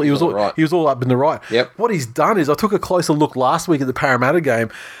wow, he was all up in the right. Yep. What he's done is, I took a closer look last week at the Parramatta game,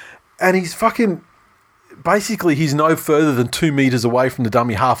 and he's fucking basically he's no further than 2 meters away from the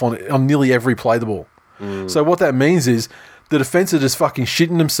dummy half on nearly every play the ball. So what that means is the defence are just fucking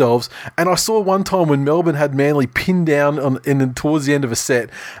shitting themselves. And I saw one time when Melbourne had Manly pinned down towards the end of a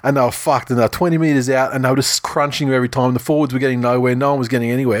set, and they were fucked, and they were 20 metres out, and they were just crunching every time. The forwards were getting nowhere, no one was getting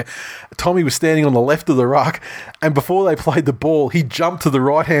anywhere. Tommy was standing on the left of the ruck, and before they played the ball, he jumped to the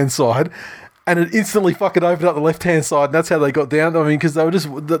right-hand side, and it instantly fucking opened up the left-hand side, and that's how they got down. I mean, because they were just, I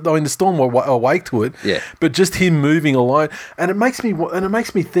mean, the Storm were awake to it. Yeah. But just him moving alone, and it makes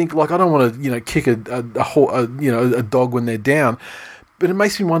me think, like, I don't want to, you know, kick a dog when they're down, but it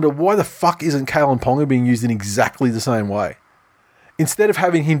makes me wonder, why the fuck isn't Kalen Ponga being used in exactly the same way? Instead of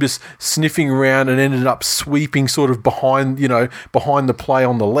having him just sniffing around and ended up sweeping sort of behind the play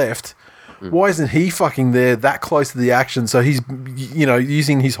on the left. Why isn't he fucking there that close to the action? So he's, you know,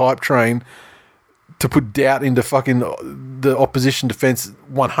 using his hype train to put doubt into fucking the opposition defense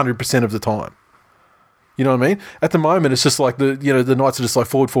 100% of the time. You know what I mean? At the moment, it's just like the Knights are just like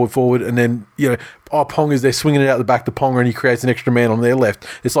forward, and then, you know, Ponga's there swinging it out the back to Ponga, and he creates an extra man on their left.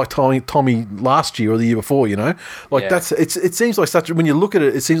 It's like Tommy last year or the year before, you know? Like, it seems like when you look at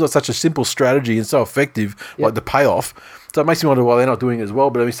it, it seems like such a simple strategy and so effective, like the payoff. So it makes me wonder why they're not doing it as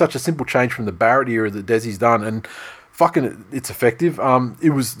well. But I mean, such a simple change from the Barrett era that Desi's done, and fucking, it's effective. It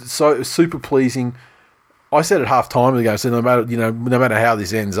was so super pleasing. I said at half time ago, so no matter how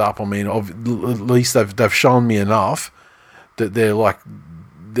this ends up, I mean, at least they've shown me enough that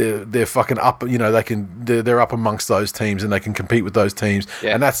they're fucking up. You know, they're up amongst those teams and they can compete with those teams,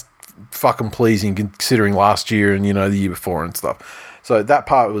 and that's fucking pleasing considering last year and, you know, the year before and stuff. So that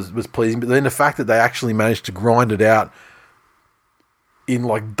part was pleasing. But then the fact that they actually managed to grind it out in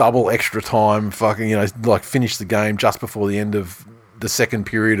like double extra time, fucking, you know, like finish the game just before the end of the second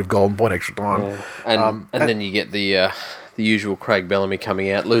period of Golden Point extra time. Yeah. And then you get the usual Craig Bellamy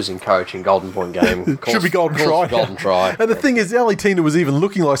coming out, losing coach in Golden Point game. Should be golden try. And the thing is, the only team that was even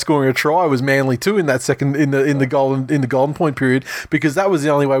looking like scoring a try was Manly too in that second in the Golden Point period, because that was the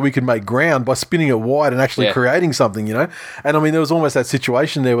only way we could make ground, by spinning it wide and actually creating something, you know. And I mean, there was almost that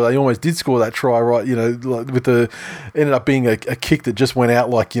situation there where they almost did score that try, right? You know, like ended up being a kick that just went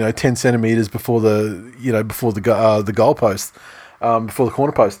out like, you know, 10 centimeters before the goalpost. Before the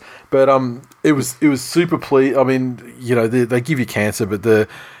corner post, but it was super pleasing. I mean, you know, they give you cancer, but to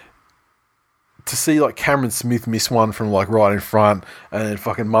see like Cameron Smith miss one from like right in front, and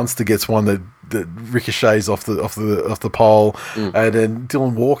fucking Munster gets one that ricochets off the pole, and then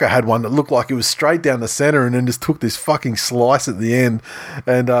Dylan Walker had one that looked like it was straight down the center, and then just took this fucking slice at the end,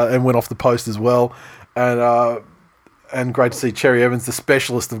 and went off the post as well, and great to see Cherry Evans, the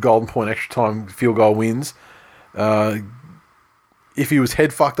specialist of Golden Point extra time field goal wins. If he was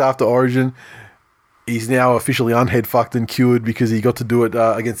head fucked after Origin, he's now officially unhead fucked and cured, because he got to do it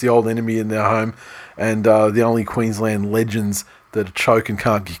against the old enemy in their home, and the only Queensland legends that choke and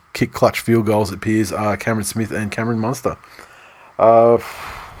can't kick clutch field goals, it appears, are Cameron Smith and Cameron Munster. I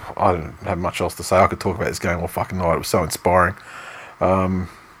don't have much else to say. I could talk about this game all fucking night. It was so inspiring. It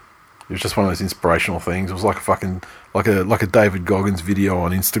was just one of those inspirational things. It was like a fucking like a David Goggins video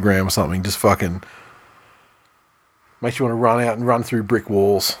on Instagram or something. Just fucking makes you want to run out and run through brick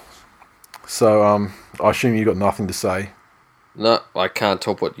walls. So I assume you got nothing to say. No, I can't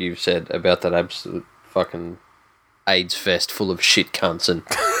top what you've said about that absolute fucking AIDS fest full of shit cunts and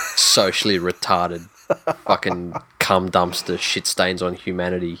socially retarded fucking cum dumpster shit stains on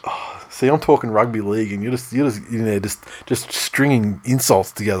humanity. See, I'm talking rugby league, and you're just in there just stringing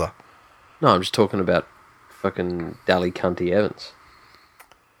insults together. No, I'm just talking about fucking Dally Cunty Evans.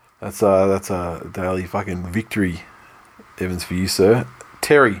 That's a daily fucking victory, Evans, for you, sir.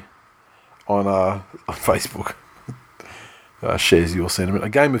 Terry on Facebook shares your sentiment. A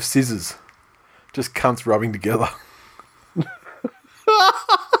game of scissors, just cunts rubbing together.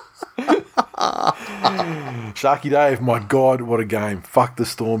 Sharky Dave, my God, what a game! Fuck the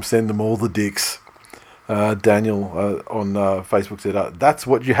Storm, send them all the dicks. Daniel on Facebook said, "That's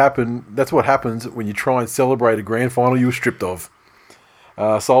what happens when you try and celebrate a grand final you were stripped of."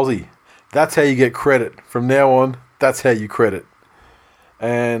 Solzy, that's how you get credit. From now on, that's how you credit.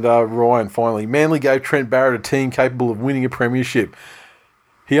 And Ryan, finally, Manly gave Trent Barrett a team capable of winning a premiership.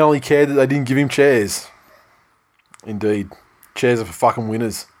 He only cared that they didn't give him chairs. Indeed, chairs are for fucking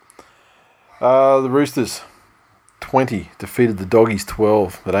winners. The Roosters, 20, defeated the Doggies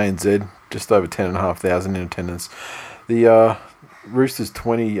 12 at ANZ, just over 10,500 in attendance. The Roosters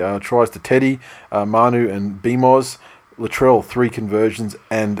 20 tries to Teddy, Manu and BMOS. Latrell, 3 conversions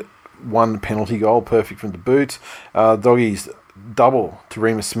and 1 penalty goal, perfect from the boot. Doggies, double to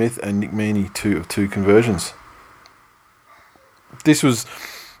Remus Smith and Nick Meaney, 2 of 2 conversions. This was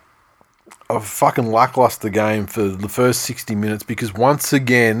a fucking lackluster game for the first 60 minutes because once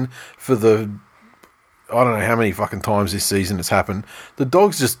again, for the I don't know how many fucking times this season it's happened, the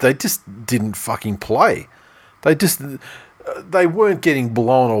Dogs just didn't fucking play. They weren't getting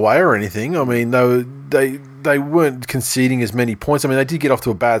blown away or anything. I mean, they weren't conceding as many points. I mean, they did get off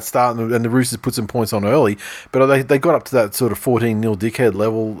to a bad start, and the Roosters put some points on early, but they got up to that sort of 14-0 dickhead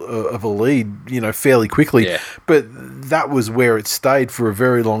level of a lead, fairly quickly. Yeah. But that was where it stayed for a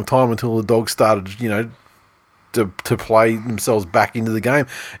very long time until the Dogs started, to play themselves back into the game.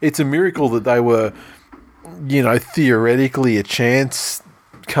 It's a miracle that they were, theoretically a chance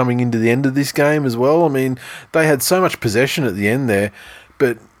coming into the end of this game as well. I mean, they had so much possession at the end there,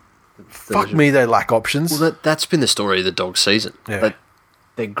 but fuck me, they lack options. Well, that's been the story of the Dog season. Yeah.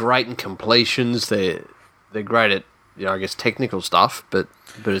 They're great in completions. They're great at I guess technical stuff, but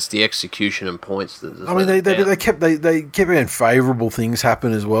it's the execution and points that. I mean, they kept having favourable things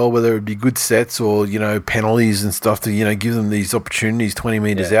happen as well, whether it be good sets or penalties and stuff to give them these opportunities 20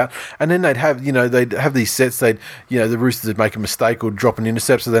 metres out, and then they'd have these sets. The Roosters would make a mistake or drop an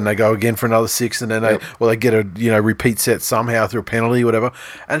intercept, so then they go again for another 6, and then they get a repeat set somehow through a penalty or whatever,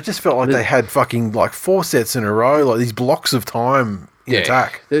 and it just felt like they had fucking 4 sets in a row, like these blocks of time in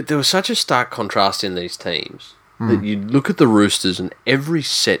attack. There was such a stark contrast in these teams. That you look at the Roosters and every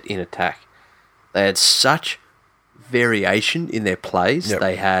set in attack, they had such variation in their plays. Yep.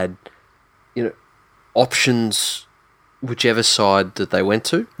 They had, options whichever side that they went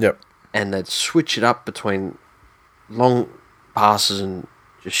to. Yep. And they'd switch it up between long passes and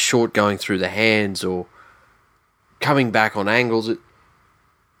just short going through the hands or coming back on angles.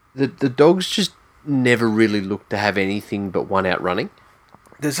 The Dogs just never really looked to have anything but one out running.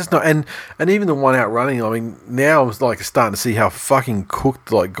 There's just not, and even the one out running. I mean, now it's starting to see how fucking cooked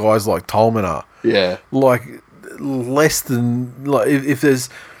guys like Tolman are. Yeah, less than if there's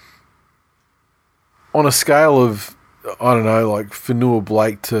on a scale of Fanua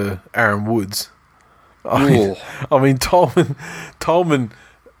Blake to Aaron Woods. I mean Tolman.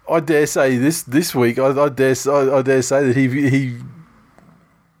 I dare say this week. I dare say that he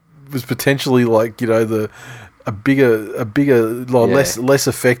was potentially a bigger, less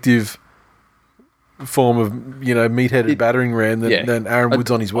effective form of meat-headed battering ram than Aaron Woods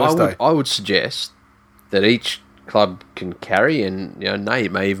on his worst day. I would suggest that each club can carry, and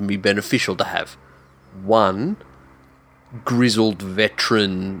it may even be beneficial to have one grizzled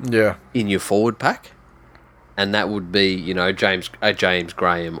veteran in your forward pack, and that would be James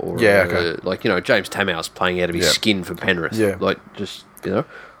Graham or James Tamhouse playing out of his skin for Penrith.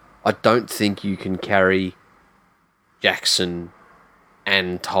 I don't think you can carry Jackson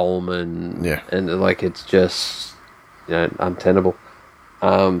and Tolman, and it's just untenable.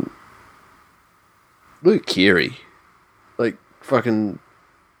 Luke Keary, fucking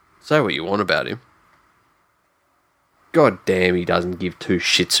say what you want about him. God damn, he doesn't give 2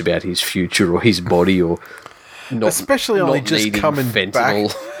 shits about his future or his body or not. Especially only just coming fentanyl.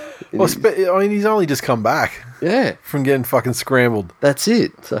 Back. Well, he's only just come back. Yeah, from getting fucking scrambled. That's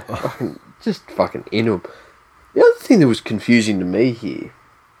it. So just fucking into him. The other thing that was confusing to me here,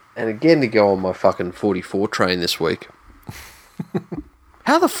 and again to go on my fucking 44 train this week,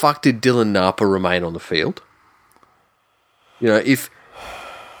 how the fuck did Dylan Napa remain on the field? You know, if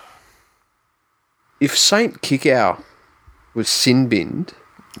Saint Kickow was sin-binned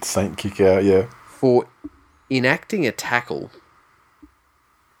Saint Kickow, yeah. for enacting a tackle,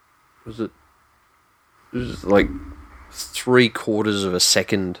 it was like 3/4 of a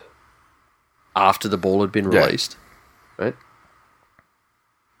second after the ball had been released, right?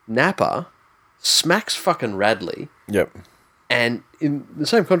 Napper smacks fucking Radley. Yep. And in the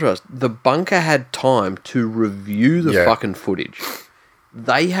same contrast, the bunker had time to review the fucking footage.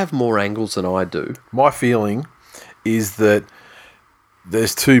 They have more angles than I do. My feeling is that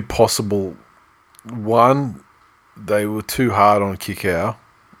there's two possible. One, they were too hard on Kickow,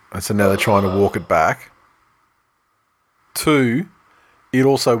 and so now they're trying to walk it back. Two, it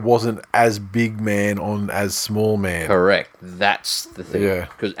also wasn't as big man on as small man. Correct. That's the thing. Yeah.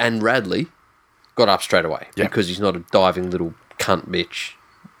 And Radley got up straight away because he's not a diving little cunt bitch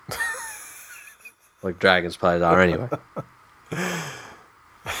like Dragons players are anyway.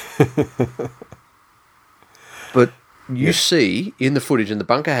 But you see in the footage, and the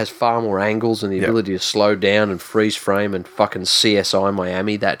bunker has far more angles and the ability to slow down and freeze frame and fucking CSI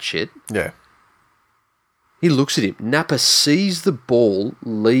Miami that shit. Yeah. He looks at him. Napper sees the ball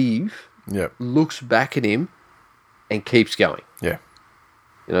leave, looks back at him, and keeps going. Yeah.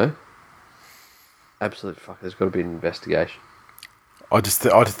 You know? Absolute fuck. There's got to be an investigation. I just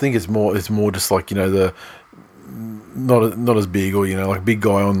think it's more just like, you know, the not as big, or, you know, like big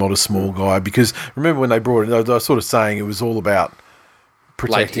guy on not a small guy, because remember when they brought it, they were sort of saying it was all about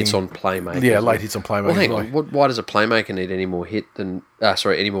protecting late hits on playmakers. Yeah, late hits on playmakers. Well, hang on. Why does a playmaker need any more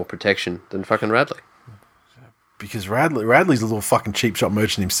protection than fucking Radley? Because Radley's a little fucking cheap shot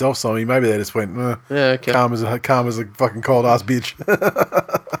merchant himself, so I mean, maybe they just went, calm as a fucking cold ass bitch.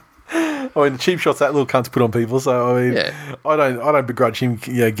 I mean, the cheap shots that little cunt's put on people, so I mean, I don't begrudge him,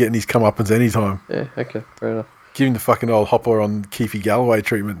 getting his comeuppance anytime. Yeah, okay, fair enough. Give him the fucking old hopper on Keefe Galloway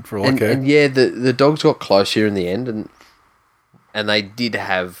treatment for all I care. And the dogs got close here in the end, and they did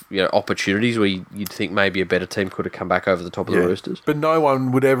have opportunities where you'd think maybe a better team could have come back over the top of the Roosters. But no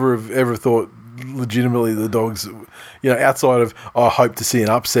one would ever thought legitimately the Dogs, outside of, I hope to see an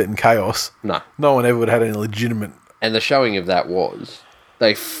upset and chaos. No one ever would have had any legitimate. And the showing of that was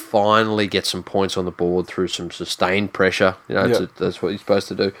they finally get some points on the board through some sustained pressure. That's what you're supposed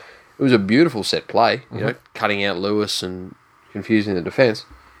to do. It was a beautiful set play, cutting out Lewis and confusing the defence.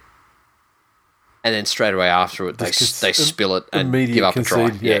 And then straight away after it, they spill it and give up a try.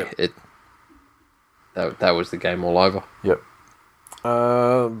 That was the game all over. Yep.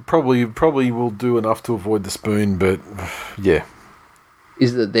 Probably will do enough to avoid the spoon, but yeah.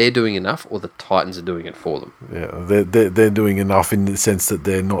 Is that they're doing enough, or the Titans are doing it for them? Yeah, they're doing enough in the sense that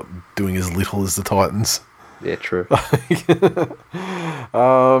they're not doing as little as the Titans. Yeah, true.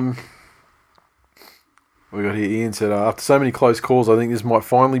 We got here, Ian said, after so many close calls, I think this might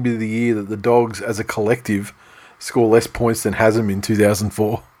finally be the year that the Dogs as a collective score less points than Haslam in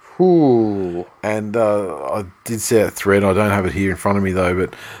 2004. Ooh. And I did see that thread. I don't have it here in front of me though,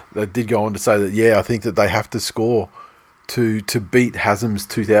 but they did go on to say that, I think that they have to score to beat Haslam's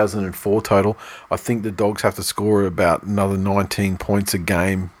 2004 total. I think the Dogs have to score about another 19 points a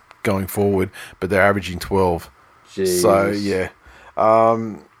game going forward, but they're averaging 12. Jeez. So, yeah.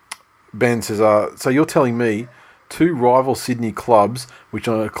 Ben says, so you're telling me two rival Sydney clubs, which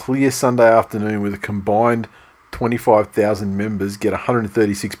on a clear Sunday afternoon with a combined 25,000 members, get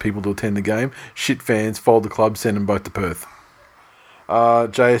 136 people to attend the game? Shit fans, fold the club, send them both to Perth.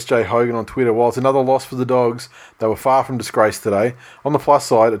 JSJ Hogan on Twitter, while it's another loss for the Dogs, they were far from disgrace today. On the plus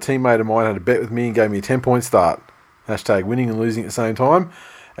side, a teammate of mine had a bet with me and gave me a 10-point start. Hashtag winning and losing at the same time.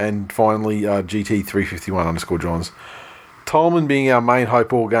 And finally, GT351_Johns. Tolman being our main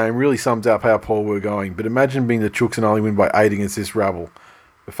hope all game really sums up how poor we're going. But imagine being the Chooks and only win by 8 against this rabble.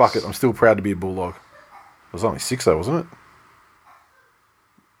 But fuck it, I'm still proud to be a Bulldog. It was only 6 though, wasn't it?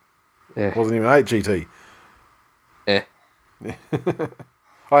 Yeah. It wasn't even 8, GT. Yeah.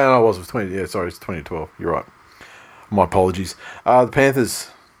 Oh, no, it was 20. Yeah, sorry, it's 2012. You're right. My apologies. The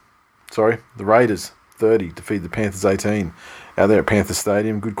Raiders, 30, defeat the Panthers 18. Out there at Panther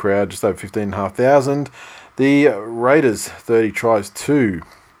Stadium, good crowd, just over 15,500. The Raiders, 30 tries to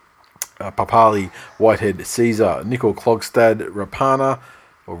Papali, Whitehead, Caesar, Nicol, Klogstad, Rapana,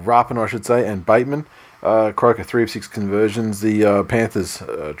 I should say, and Bateman. Croker, 3 of 6 conversions. The Panthers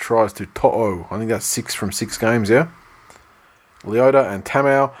tries to To'o. I think that's 6 from 6 games, yeah? Leota and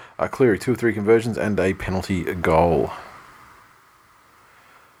Tamau. Cleary, 2 of 3 conversions and a penalty goal.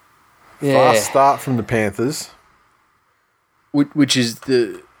 Yeah. Fast start from the Panthers. Which is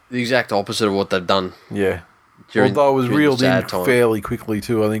the exact opposite of what they've done. Yeah. Although it was reeled in fairly quickly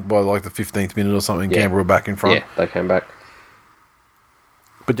too, I think by like the 15th minute or something, Canberra were back in front. Yeah, they came back.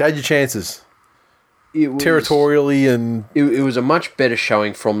 But you had your chances. It was, territorially and... It was a much better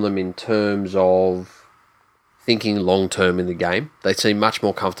showing from them in terms of thinking long-term in the game. They seem much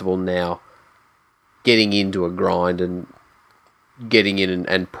more comfortable now getting into a grind and getting in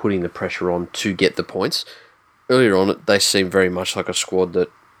and putting the pressure on to get the points. Earlier on, they seemed very much like a squad that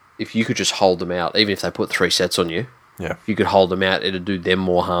if you could just hold them out, even if they put 3 sets on you, if you could hold them out, it'd do them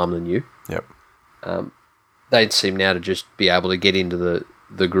more harm than you. Yep. They'd seem now to just be able to get into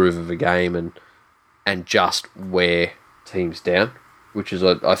the groove of a game and just wear teams down, which is,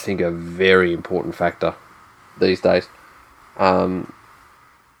 I think, a very important factor these days. Then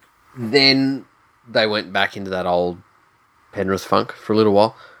they went back into that old Penrith funk for a little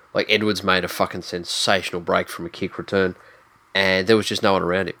while. Like, Edwards made a fucking sensational break from a kick return, and there was just no one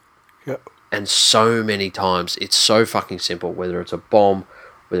around him. Yep. And so many times, it's so fucking simple, whether it's a bomb,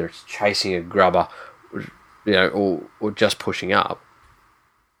 whether it's chasing a grubber, or just pushing up.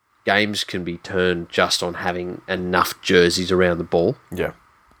 Games can be turned just on having enough jerseys around the ball. Yeah.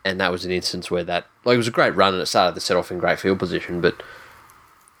 And that was an instance where it was a great run and it started the set off in great field position, but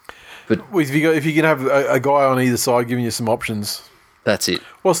if you can have a guy on either side giving you some options, that's it.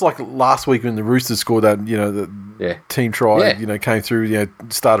 Well, it's like last week when the Roosters scored that, the team try, came through,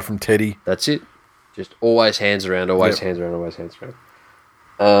 started from Teddy. That's it. Just always hands around, always hands around.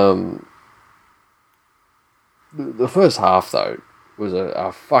 The first half, though, was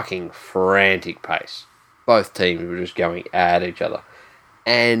a fucking frantic pace. Both teams were just going at each other.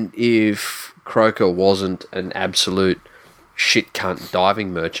 And if Croker wasn't an absolute shit cunt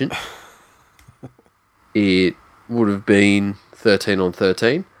diving merchant, it would have been 13 on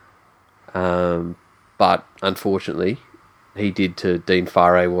 13. But unfortunately, he did to Dean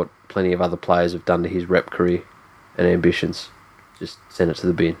Farah what plenty of other players have done to his rep career and ambitions. Just send it to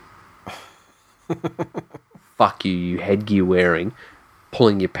the bin. Fuck you, you headgear wearing,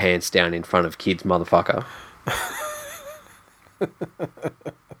 pulling your pants down in front of kids, motherfucker.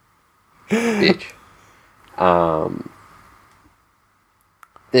 Bitch.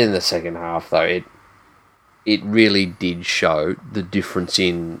 Then the second half, though, it really did show the difference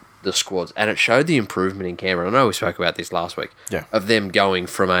in the squads, and it showed the improvement in Canberra. I know we spoke about this last week, of them going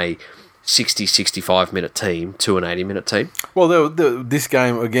from a 60, 65-minute team to an 80-minute team. Well, this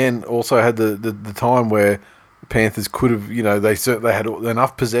game, again, also had the time where Panthers could have, they had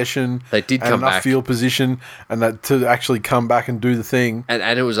enough possession. They did come enough back. Field position, and that to actually come back and do the thing.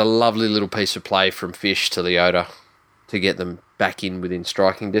 And it was a lovely little piece of play from Fish to Leota to get them back in within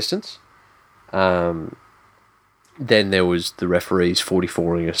striking distance. Then there was the referees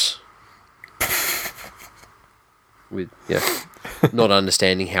 44ing us with not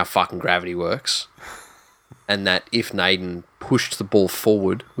understanding how fucking gravity works, and that if Naden pushed the ball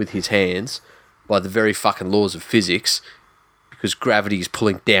forward with his hands, by the very fucking laws of physics, because gravity is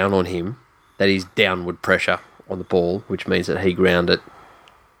pulling down on him, that is downward pressure on the ball, which means that he ground it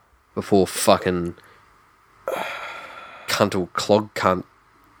before fucking cuntal clog cunt.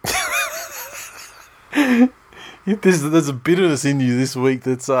 There's a bitterness in you this week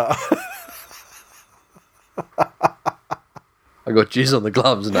that's... I got jizz on the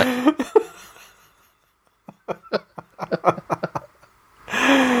gloves, mate.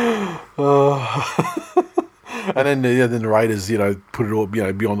 And then the Raiders, put it all,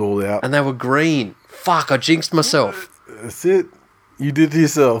 beyond all doubt. And they were green. Fuck, I jinxed myself. That's it. You did it to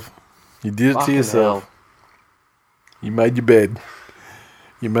yourself. You did it Fucking to yourself. hell. You made your bed.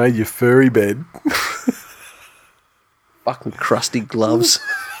 You made your furry bed. Fucking crusty gloves.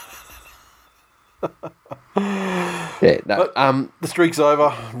 The streak's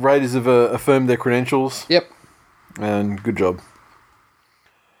over. Raiders have affirmed their credentials. Yep. And good job.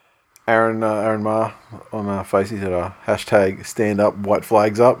 Aaron Marr on Facey said, hashtag stand up, white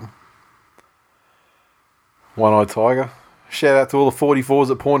flags up. One-eyed tiger. Shout out to all the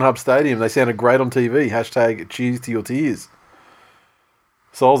 44s at Pornhub Stadium. They sounded great on TV. Hashtag cheers to your tears.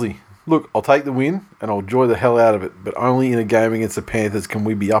 Solzy. Look, I'll take the win and I'll enjoy the hell out of it, but only in a game against the Panthers can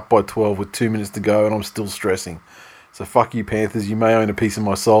we be up by 12 with 2 minutes to go and I'm still stressing. So fuck you, Panthers. You may own a piece of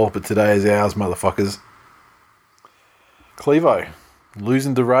my soul, but today is ours, motherfuckers. Clevo.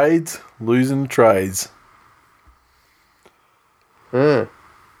 Losing to raids, losing trades. Yeah,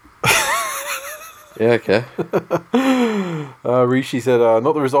 okay. Rishi said,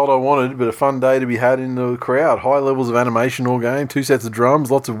 not the result I wanted, but a fun day to be had in the crowd. High levels of animation all game, 2 sets of drums,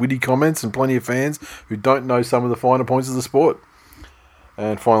 lots of witty comments, and plenty of fans who don't know some of the finer points of the sport.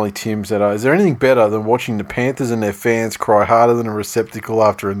 And finally, Tim said, is there anything better than watching the Panthers and their fans cry harder than a receptacle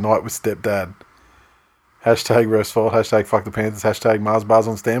after a night with stepdad? Hashtag Rosfold, hashtag fuck the Panthers, hashtag Mars Bars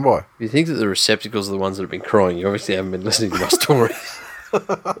on standby. You think that the receptacles are the ones that have been crying? You obviously haven't been listening to my story.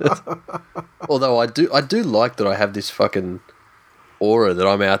 Although I do like that I have this fucking aura that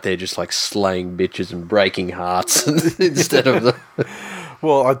I'm out there just like slaying bitches and breaking hearts instead of the.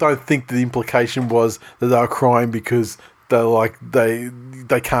 Well, I don't think the implication was that they were crying because they're like they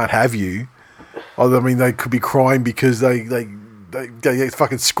can't have you. I mean, they could be crying because they get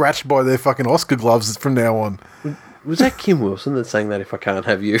fucking scratched by their fucking Oscar gloves from now on. Was that Kim Wilson that sang that "If I Can't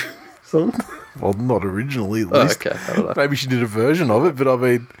Have You" song? Well, not originally, at least. Okay, I don't know. Maybe she did a version of it, but I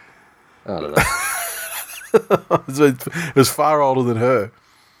mean, I don't know. it was far older than her.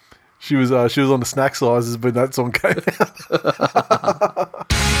 She was on the snack sizes when that song came out.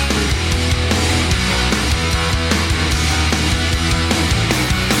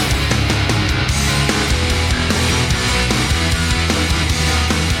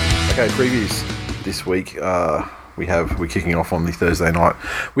 Okay, previews this week. We're kicking off on the Thursday night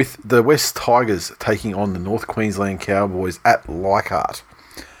with the West Tigers taking on the North Queensland Cowboys at Leichhardt.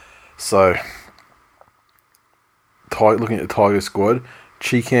 So, looking at the Tiger squad,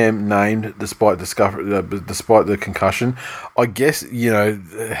 Cheekham named despite the concussion. I guess,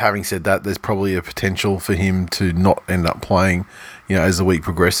 having said that, there's probably a potential for him to not end up playing, as the week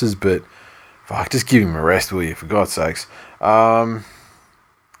progresses. But fuck, just give him a rest, will you? For God's sakes.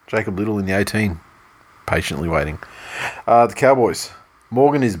 Jacob Little in the 18, patiently waiting. The Cowboys.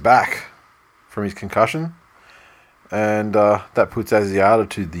 Morgan is back from his concussion, and that puts Asiata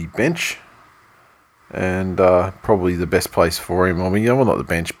to the bench. And probably the best place for him. I mean, well, not the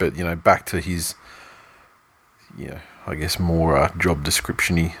bench, but back to his, I guess more job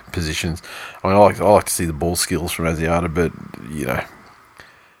description-y positions. I mean, I like to see the ball skills from Asiata, but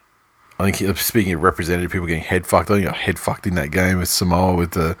I think speaking of representative people getting head fucked, I think I got head fucked in that game with Samoa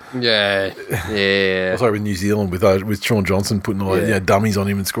with the sorry, with New Zealand with Sean Johnson putting all dummies on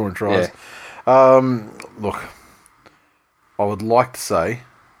him and scoring tries. Yeah. Look, I would like to say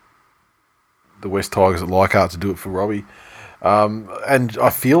the West Tigers at Leichhardt to do it for Robbie, and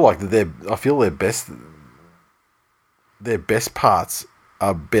I feel like their best parts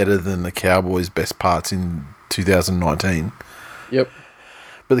are better than the Cowboys' best parts in 2019. Yep.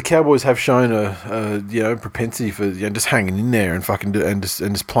 But the Cowboys have shown a propensity for just hanging in there and fucking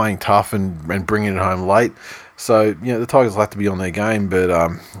just playing tough and bringing it home late. So the Tigers will have to be on their game, but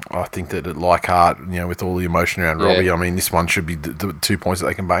I think that at Leichhardt, with all the emotion around Robbie, I mean this one should be the 2 points that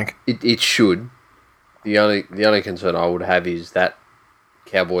they can bank. It should. The only concern I would have is that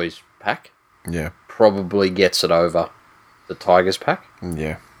Cowboys pack. Yeah. Probably gets it over the Tigers pack.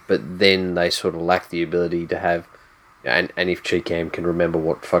 Yeah. But then they sort of lack the ability to have. And if Cheekham can remember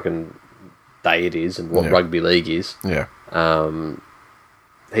what fucking day it is and what rugby league is, he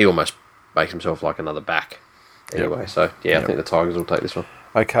almost makes himself like another back anyway. Yep. So, I think the Tigers will take this one.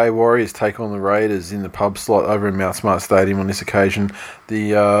 Okay, Warriors take on the Raiders in the pub slot over in Mount Smart Stadium on this occasion.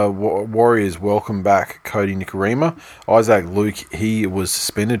 The Warriors welcome back Cody Nikorima. Isaac Luke, he was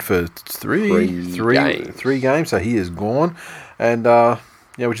suspended for three games, so he is gone. And,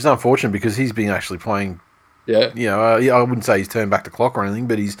 which is unfortunate because he's been actually playing. Yeah. I wouldn't say he's turned back the clock or anything,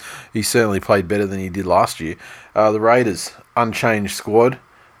 but he's certainly played better than he did last year. The Raiders, unchanged squad,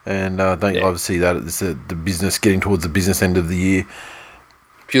 and don't you love to see that? It's the business, getting towards the business end of the year.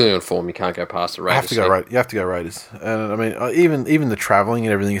 Purely on form, you can't go past the Raiders. You have to go Raiders. And I mean, even the travelling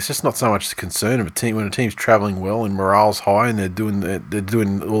and everything, it's just not so much the concern of a team when a team's travelling well and morale's high and they're doing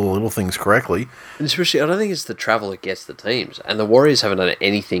all the little things correctly. And especially, I don't think it's the travel that gets the teams. And the Warriors haven't done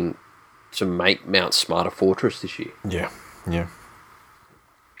anything to make Mount Smart a fortress this year. Yeah.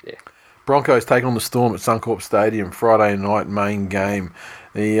 Broncos take on the Storm at Suncorp Stadium Friday night main game.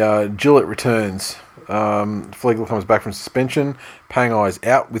 The Gillett returns. Flegel comes back from suspension. Pangai's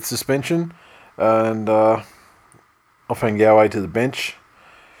out with suspension, and Offengawe to the bench.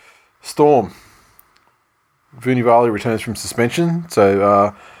 Storm. Vunivalu returns from suspension,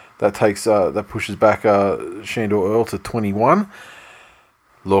 so that pushes back Shandor Earl to 21.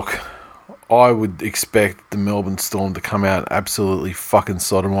 Look, I would expect the Melbourne Storm to come out and absolutely fucking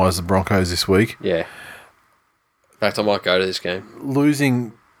sodomise the Broncos this week. Yeah. In fact, I might go to this game.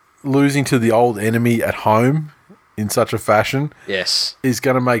 Losing to the old enemy at home in such a fashion is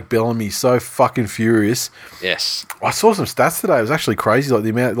going to make Bellamy so fucking furious. Yes. I saw some stats today. It was actually crazy. Like the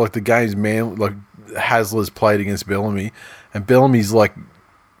amount, like the games, Hasler's played against Bellamy, and Bellamy's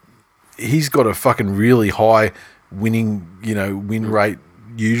he's got a fucking really high win rate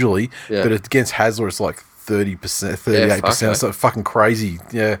usually, but against Hasler it's like 30%, 38%. It's fucking crazy.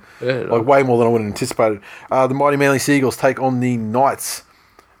 Yeah, way more than I would have anticipated. The Mighty Manly Seagulls take on the Knights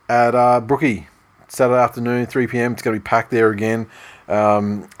at Brookie Saturday afternoon, 3 p.m. It's going to be packed there again.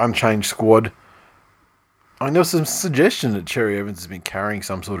 Unchanged squad. I know some suggestion that Cherry Evans has been carrying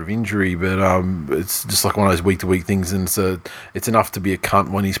some sort of injury, but it's just like one of those week-to-week things, and it's enough to be a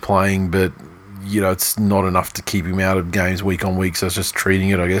cunt when he's playing, but it's not enough to keep him out of games week on week, so it's just treating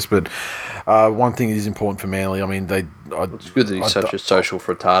it, I guess. But one thing that is important for Manly, I mean, it's good that he's such a social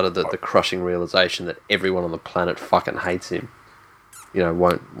frittata that the crushing realisation that everyone on the planet fucking hates him,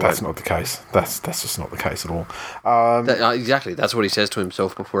 won't. That's not the case. That's just not the case at all. Exactly. That's what he says to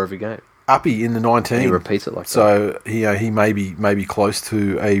himself before every game. Uppy in the 19. And he repeats it like that. So he may be close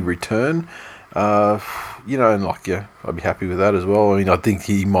to a return. And I'd be happy with that as well. I mean, I think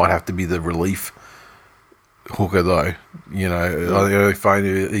he might have to be the relief hooker though. I find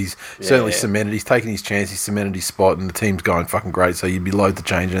he's certainly cemented. He's taken his chance. He's cemented his spot, and the team's going fucking great. So you'd be loath to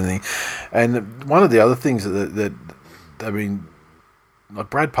change anything. And one of the other things that I mean, like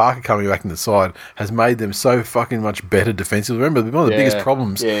Brad Parker coming back in the side has made them so fucking much better defensively. Remember, one of the biggest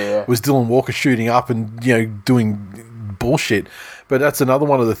problems was Dylan Walker shooting up and doing bullshit. But that's another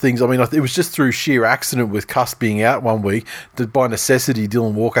one of the things. I mean, it was just through sheer accident with Cuss being out one week that by necessity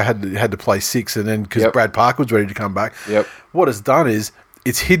Dylan Walker had to play 6, and then because Brad Parker was ready to come back. What it's done is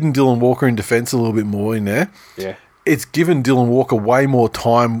it's hidden Dylan Walker in defence a little bit more in there. It's given Dylan Walker way more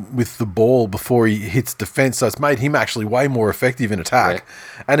time with the ball before he hits defence, so it's made him actually way more effective in attack.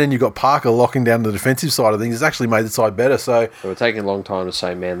 And then you've got Parker locking down the defensive side of things. It's actually made the side better. So we're taking a long time to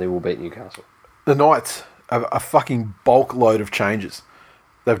say Manly will beat Newcastle. The Knights have a fucking bulk load of changes.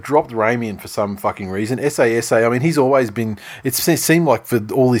 They've dropped Ramian for some fucking reason. SASA, I mean, he's always been... It seemed like for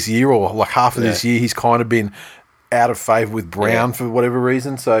all this year, or like half of this year, he's kind of been out of favour with Brown for whatever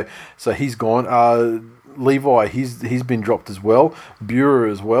reason. So he's gone. Levi, he's been dropped as well. Burer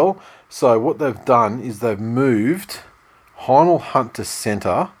as well. So what they've done is they've moved Heinel Hunt to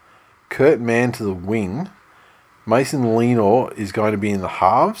centre, Kurt Mann to the wing, Mason Lenor is going to be in the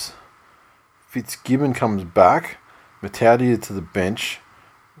halves, Fitzgibbon comes back, Mataudia to the bench,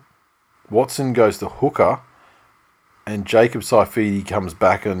 Watson goes to hooker, and Jacob Saifidi comes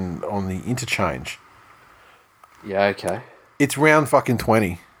back on the interchange. Yeah, okay. It's round fucking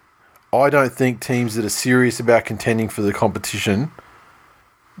 20. I don't think teams that are serious about contending for the competition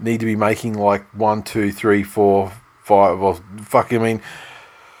need to be making like 1, 2, 3, 4, 5. Well, fuck, I mean,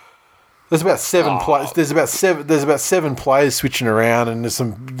 there's about 7 players. There's about seven players switching around, and there's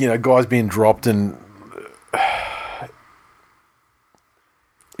some guys being dropped, and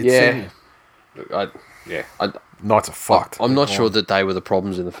Knights are fucked. I'm not sure that they were the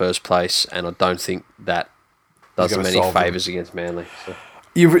problems in the first place, and I don't think that does them any favours against Manly. So.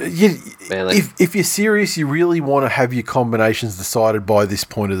 If you're serious, you really want to have your combinations decided by this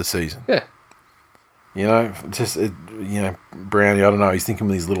point of the season. Yeah. Brownie, I don't know, he's thinking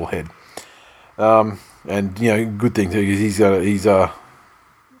with his little head. And, good thing too, because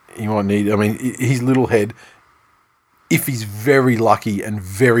he might need, I mean, his little head, if he's very lucky and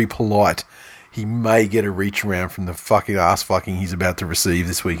very polite, he may get a reach around from the fucking ass fucking he's about to receive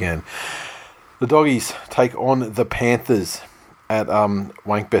this weekend. The Doggies take on the Panthers at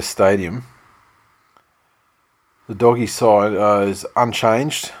Wankbest Stadium. The Doggies side is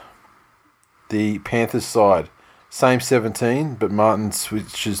unchanged. The Panthers side, same 17, but Martin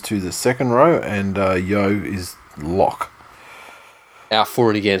switches to the second row, and Yo is lock. Our for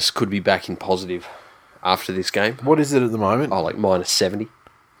and against could be back in positive after this game. What is it at the moment? Oh, like minus 70.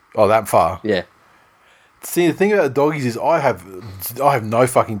 Oh, that far? Yeah. See, the thing about the Doggies is I have no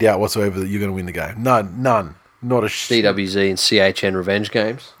fucking doubt whatsoever that you're going to win the game. None. Not a shit. DWZ and CHN revenge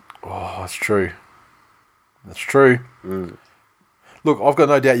games. Oh, that's true. That's true. Look, I've got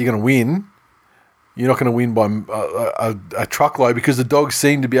no doubt you're going to win. You're not going to win by a truckload because the Dogs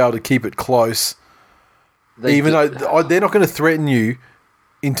seem to be able to keep it close. Though they're not going to threaten you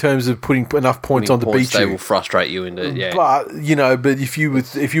in terms of putting enough points on to beat you. They will frustrate you into it, But, if you were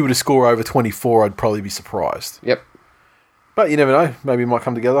to score over 24, I'd probably be surprised. Yep. But you never know. Maybe it might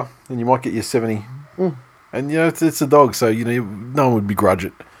come together and you might get your 70. And, it's the Dogs, so, no one would begrudge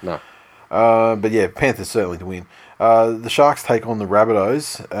it. No. But, yeah, Panthers certainly to win. The Sharks take on the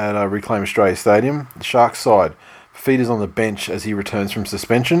Rabbitohs at Reclaim Australia Stadium. The Sharks side, Feeder's on the bench as he returns from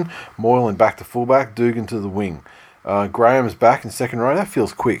suspension. Moylan back to fullback, Dugan to the wing. Graham's back in second row. That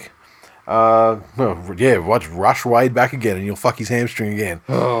feels quick. Watch Rush Wade back again and you'll fuck his hamstring again.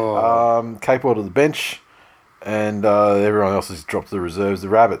 Capewell to the bench, and everyone else has dropped to the reserves. The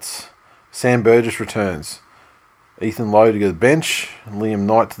Rabbits, Sam Burgess returns. Ethan Lowe to go to the bench. Liam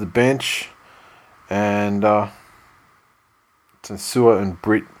Knight to the bench. And Sewer and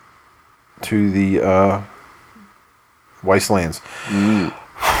Britt to the Wastelands.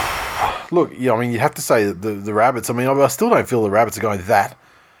 Look, you have to say that the Rabbits, I still don't feel the Rabbits are going that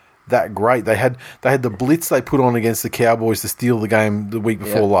that great. They had the blitz they put on against the Cowboys to steal the game the week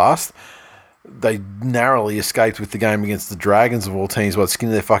before last. They narrowly escaped with the game against the Dragons of all teams by the skin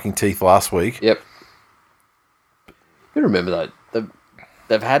of their fucking teeth last week. Yep. You remember though,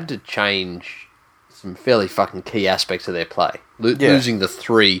 they've had to change some fairly fucking key aspects of their play. Losing the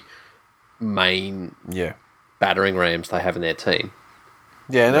 3 main battering rams they have in their team.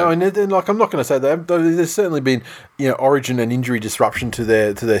 Yeah, no, and like I'm not going to say that. There's certainly been origin and injury disruption to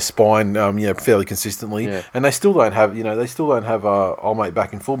their spine, fairly consistently, and they still don't have old mate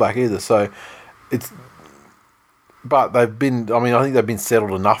back in fullback either. So but they've been. I mean, I think they've been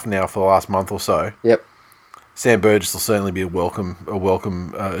settled enough now for the last month or so. Yep. Sam Burgess will certainly be a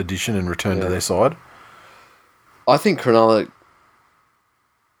welcome addition and return to their side. I think Cronulla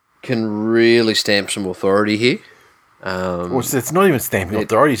can really stamp some authority here. It's not even stamping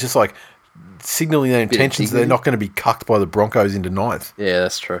authority. It's just like signalling their intentions that they're not going to be cucked by the Broncos into 9th. Yeah,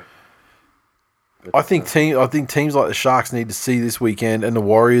 that's true. But, I think teams like the Sharks need to see this weekend, and the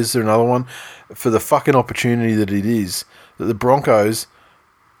Warriors are another one, for the fucking opportunity that it is, that the Broncos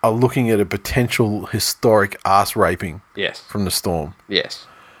are looking at a potential historic ass raping from the Storm. Yes.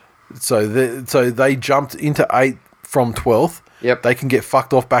 So they jumped into 8th from 12th. Yep. They can get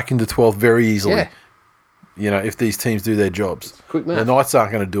fucked off back into 12th very easily. Yeah. If these teams do their jobs. Quick math. The Knights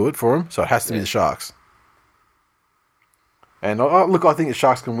aren't going to do it for them, so it has to be the Sharks. And look, I think the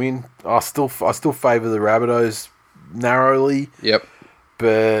Sharks can win. I still favour the Rabbitohs narrowly. Yep.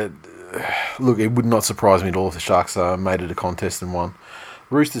 But look, it would not surprise me at all if the Sharks made it a contest and won.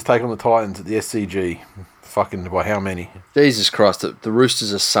 Roosters take on the Titans at the SCG. Fucking by how many? Jesus Christ, the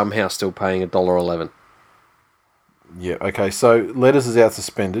Roosters are somehow still paying $1.11. Yeah, okay. So Letters is out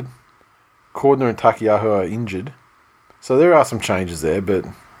suspended. Cordner and Takiyahu are injured. So there are some changes there, but,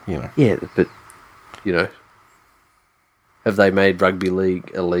 Yeah, but, have they made rugby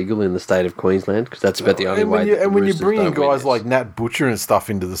league illegal in the state of Queensland? Because that's about the only way. And when you bring in guys like Nat Butcher and stuff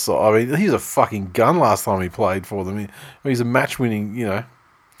into the side, I mean, he was a fucking gun last time he played for them. He's a match-winning,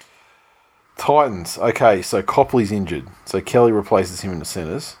 Titans. Okay, so Copley's injured. So Kelly replaces him in the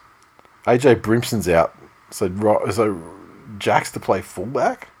centres. AJ Brimson's out. So Jack's to play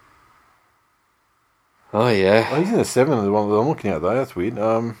fullback? Oh, yeah. Oh, he's in the 7, the one that I'm looking at, though. That's weird.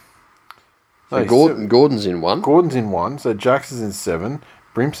 Gordon's in 1. Gordon's in 1. So Jax is in 7.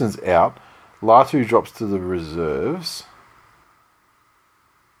 Brimson's out. Latu drops to the reserves.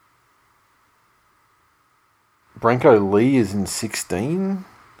 Branko Lee is in 16.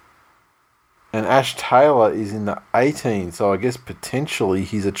 And Ash Taylor is in the 18. So I guess potentially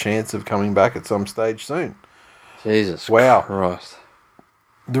he's a chance of coming back at some stage soon. Jesus The Christ.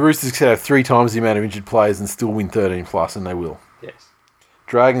 Roosters could have 3 times the amount of injured players and still win 13 plus, and they will. Yes.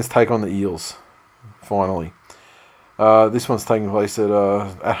 Dragons take on the Eels, finally. This one's taking place at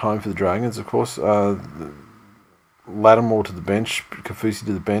home for the Dragons, of course. Lattimore to the bench, Kafusi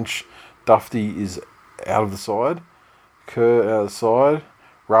to the bench. Dufty is out of the side. Kerr out of the side.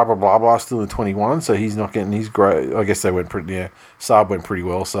 Blah blah still in 21, so he's not getting his great. I guess they went pretty. Yeah, Saab went pretty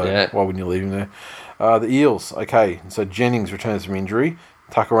well, so why wouldn't you leave him there? The Eels, okay. So Jennings returns from injury.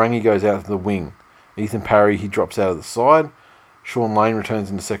 Takarangi goes out to the wing. Ethan Parry, he drops out of the side. Sean Lane returns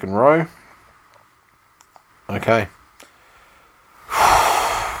in the second row. Okay.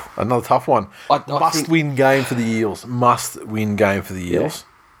 Another tough one. Must-win game for the Eels. Must-win game for the Eels.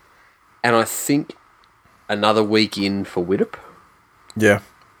 And I think another week in for Widdop. Yeah.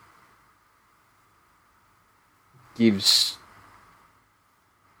 Gives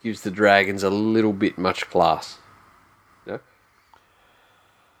the Dragons a little bit much class.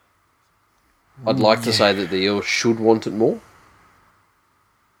 I'd like to say that the Eels should want it more.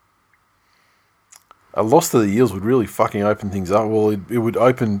 A loss to the Eels would really fucking open things up. Well, it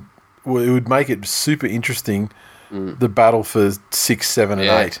would make it super interesting, the battle for 6, 7, and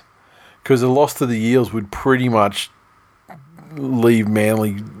 8. Because a loss to the Eels would pretty much leave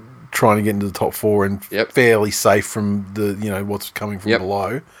Manly trying to get into the top 4 and fairly safe from the what's coming from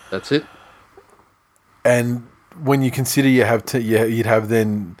below. That's it. And when you consider you'd have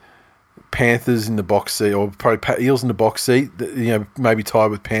then Panthers in the box seat, or probably Eels in the box seat, maybe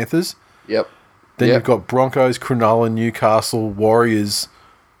tied with Panthers. Yep. Then you've got Broncos, Cronulla, Newcastle, Warriors,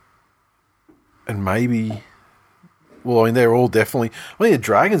 and maybe. Well, I mean, they're all definitely. I think the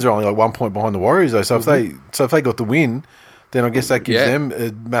Dragons are only like 1 point behind the Warriors, though. So if they got the win, then I guess that gives them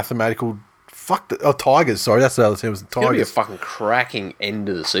a mathematical. Tigers. Sorry, that's the other team. Tigers. It's going to be a fucking cracking end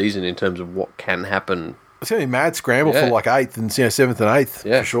of the season in terms of what can happen. It's going to be a mad scramble for like 8th and 7th and 8th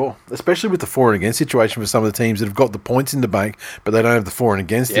for sure. Especially with the for and against situation for some of the teams that have got the points in the bank, but they don't have the for and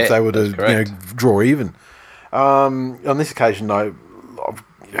against if they were to draw even. On this occasion, though,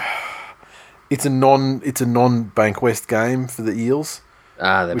 it's a non-Bankwest game for the Eels,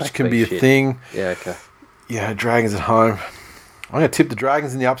 which can be a thing. Yeah, okay. Yeah, Dragons at home. I'm going to tip the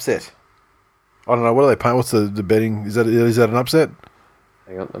Dragons in the upset. I don't know, what are they paying? What's the betting? Is that an upset?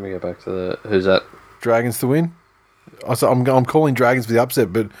 Hang on, let me go back to who's that? Dragons to win? I'm calling Dragons for the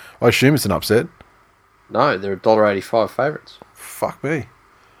upset, but I assume it's an upset. No, they're $1.85 favourites. Fuck me.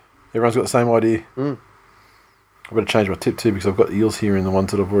 Everyone's got the same idea. I better change my tip too, because I've got Eels here in the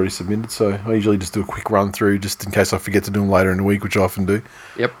ones that I've already submitted. So I usually just do a quick run through, just in case I forget to do them later in the week, which I often do.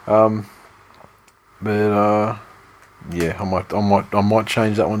 Yep. Yeah, I might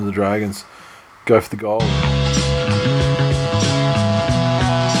change that one to the Dragons. Go for the goal.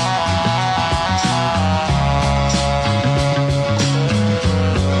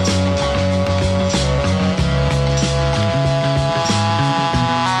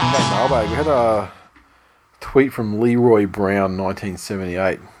 We had a tweet from Leroy Brown,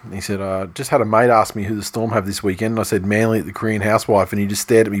 1978. He said, just had a mate ask me who the Storm have this weekend, and I said Manly at the Korean Housewife, and he just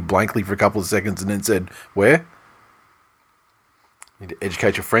stared at me blankly for a couple of seconds and then said, where? Need to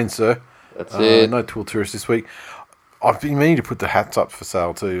educate your friends, sir. That's it. No TWiL tourists this week. I've been meaning to put the hats up for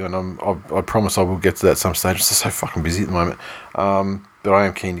sale too, and I promise I will get to that some stage. It's just so fucking busy at the moment. But I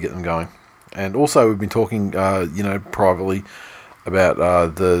am keen to get them going. And also we've been talking, privately about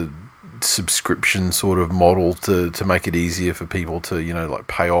the subscription sort of model to make it easier for people to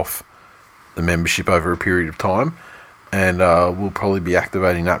pay off the membership over a period of time, and we'll probably be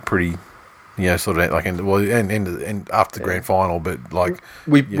activating that pretty sort of like and after the grand final, but like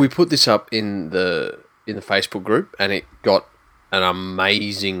we put this up in the Facebook group, and it got an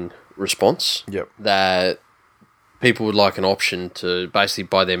amazing response. Yep. That people would like an option to basically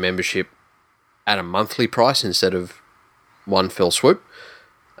buy their membership at a monthly price instead of one fell swoop.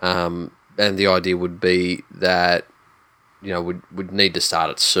 And the idea would be that, we'd need to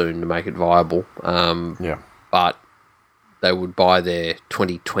start it soon to make it viable. But they would buy their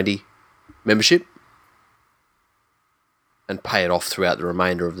 2020 membership and pay it off throughout the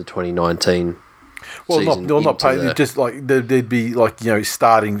remainder of the 2019 season. Not pay. Just like there'd be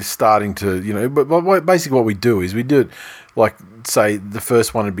starting to But basically, what we do is we do it like, say the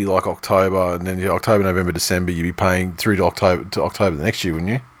first one would be like October, and then October, November, December. You'd be paying through to October the next year,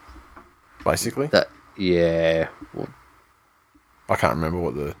 wouldn't you? Basically. Well, I can't remember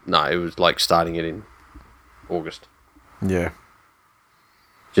what the. No, it was like starting it in August. Yeah.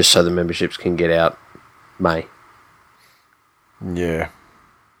 Just so the memberships can get out May. Yeah.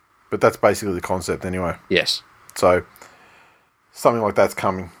 But that's basically the concept anyway. Yes. So, something like that's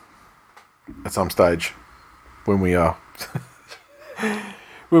coming at some stage when we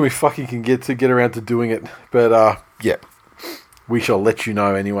when we fucking can get around to doing it. But, yeah. We shall let you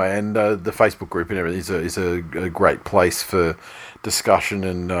know anyway. And the Facebook group and everything is a great place for discussion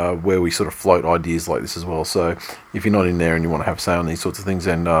and where we sort of float ideas like this as well. So if you're not in there and you want to have a say on these sorts of things,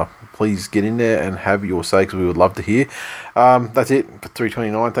 then please get in there and have your say, because we would love to hear. That's it for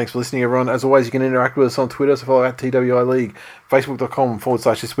 329. Thanks for listening, everyone. As always, you can interact with us on Twitter, so follow at TWiL League,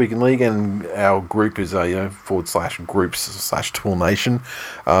 facebook.com/This Week in League, and our group is /groups/TWiL Nation.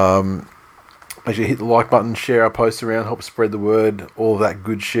 Make sure you hit the like button, share our posts around, help spread the word, all of that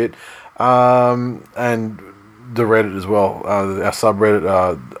good shit. And the Reddit as well, our subreddit,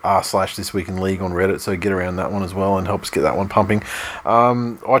 r/This Week in League on Reddit, so get around that one as well and help us get that one pumping.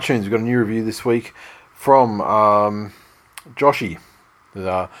 iTunes, we've got a new review this week from Joshy.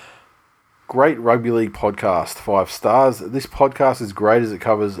 Great rugby league podcast, 5 stars. This podcast is great as it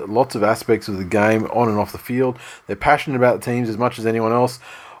covers lots of aspects of the game on and off the field. They're passionate about the teams as much as anyone else.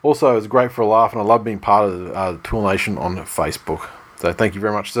 Also, it's great for a laugh, and I love being part of the TWiL Nation on Facebook. So thank you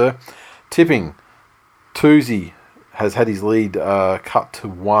very much, sir. Tipping. Toozy has had his lead cut to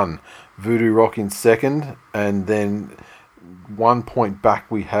 1. Voodoo Rock in second, and then 1 point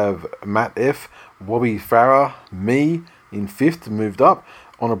back we have Matt F. Robbie Farah, me in 5th, moved up.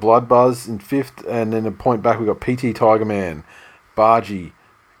 On a Blood Buzz in 5th, and then a point back we got PT Tiger Man, Bargy,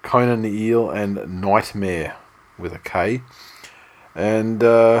 Conan the Eel, and Nightmare with a K. And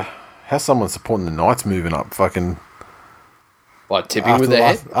how's someone supporting the Knights moving up? Fucking what, tipping with their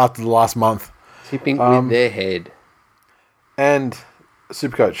head? After the last month. Tipping with their head. And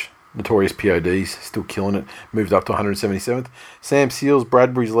Supercoach, Notorious PODs, still killing it. Moved up to 177th. Sam Seals,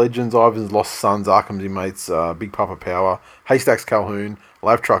 Bradbury's Legends, Ivan's Lost Sons, Arkham's Inmates, Big Papa Power, Haystacks Calhoun,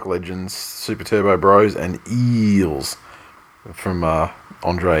 Lav Truck Legends, Super Turbo Bros, and Eels from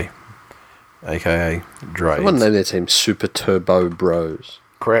Andre, a.k.a. Dre. Someone named their team Super Turbo Bros.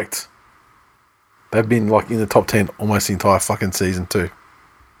 Correct. They've been like in the top 10 almost the entire fucking season too.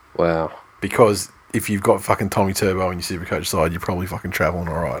 Wow. Because if you've got fucking Tommy Turbo on your Supercoach side, you're probably fucking travelling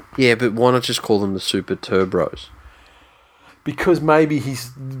all right. Yeah, but why not just call them the Super Turbos? Because maybe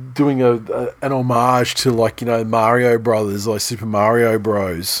he's doing an homage to, like, you know, Mario Brothers, like Super Mario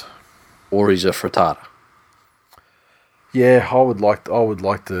Bros. Or he's a frittata. Yeah, I would like to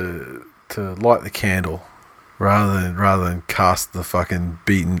light the candle rather than cast the fucking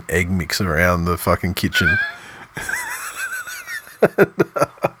beaten egg mix around the fucking kitchen.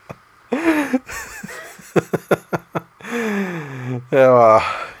 Now,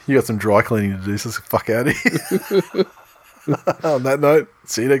 you got some dry cleaning to do, so let's get the fuck out of here. On that note,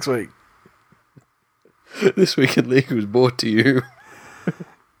 see you next week. This Week in League was brought to you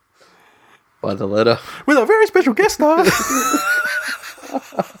by the letter. With a very special guest star.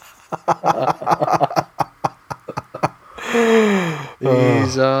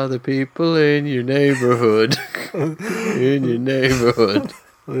 These are the people in your neighborhood. In your neighborhood.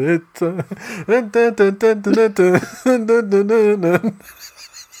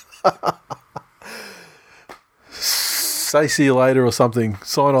 Say see you later or something.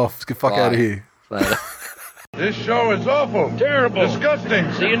 Sign off. Let's get the fuck out of here. Later. This show is awful. Terrible.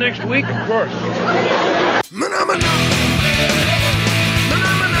 Disgusting. See you next week. Of course.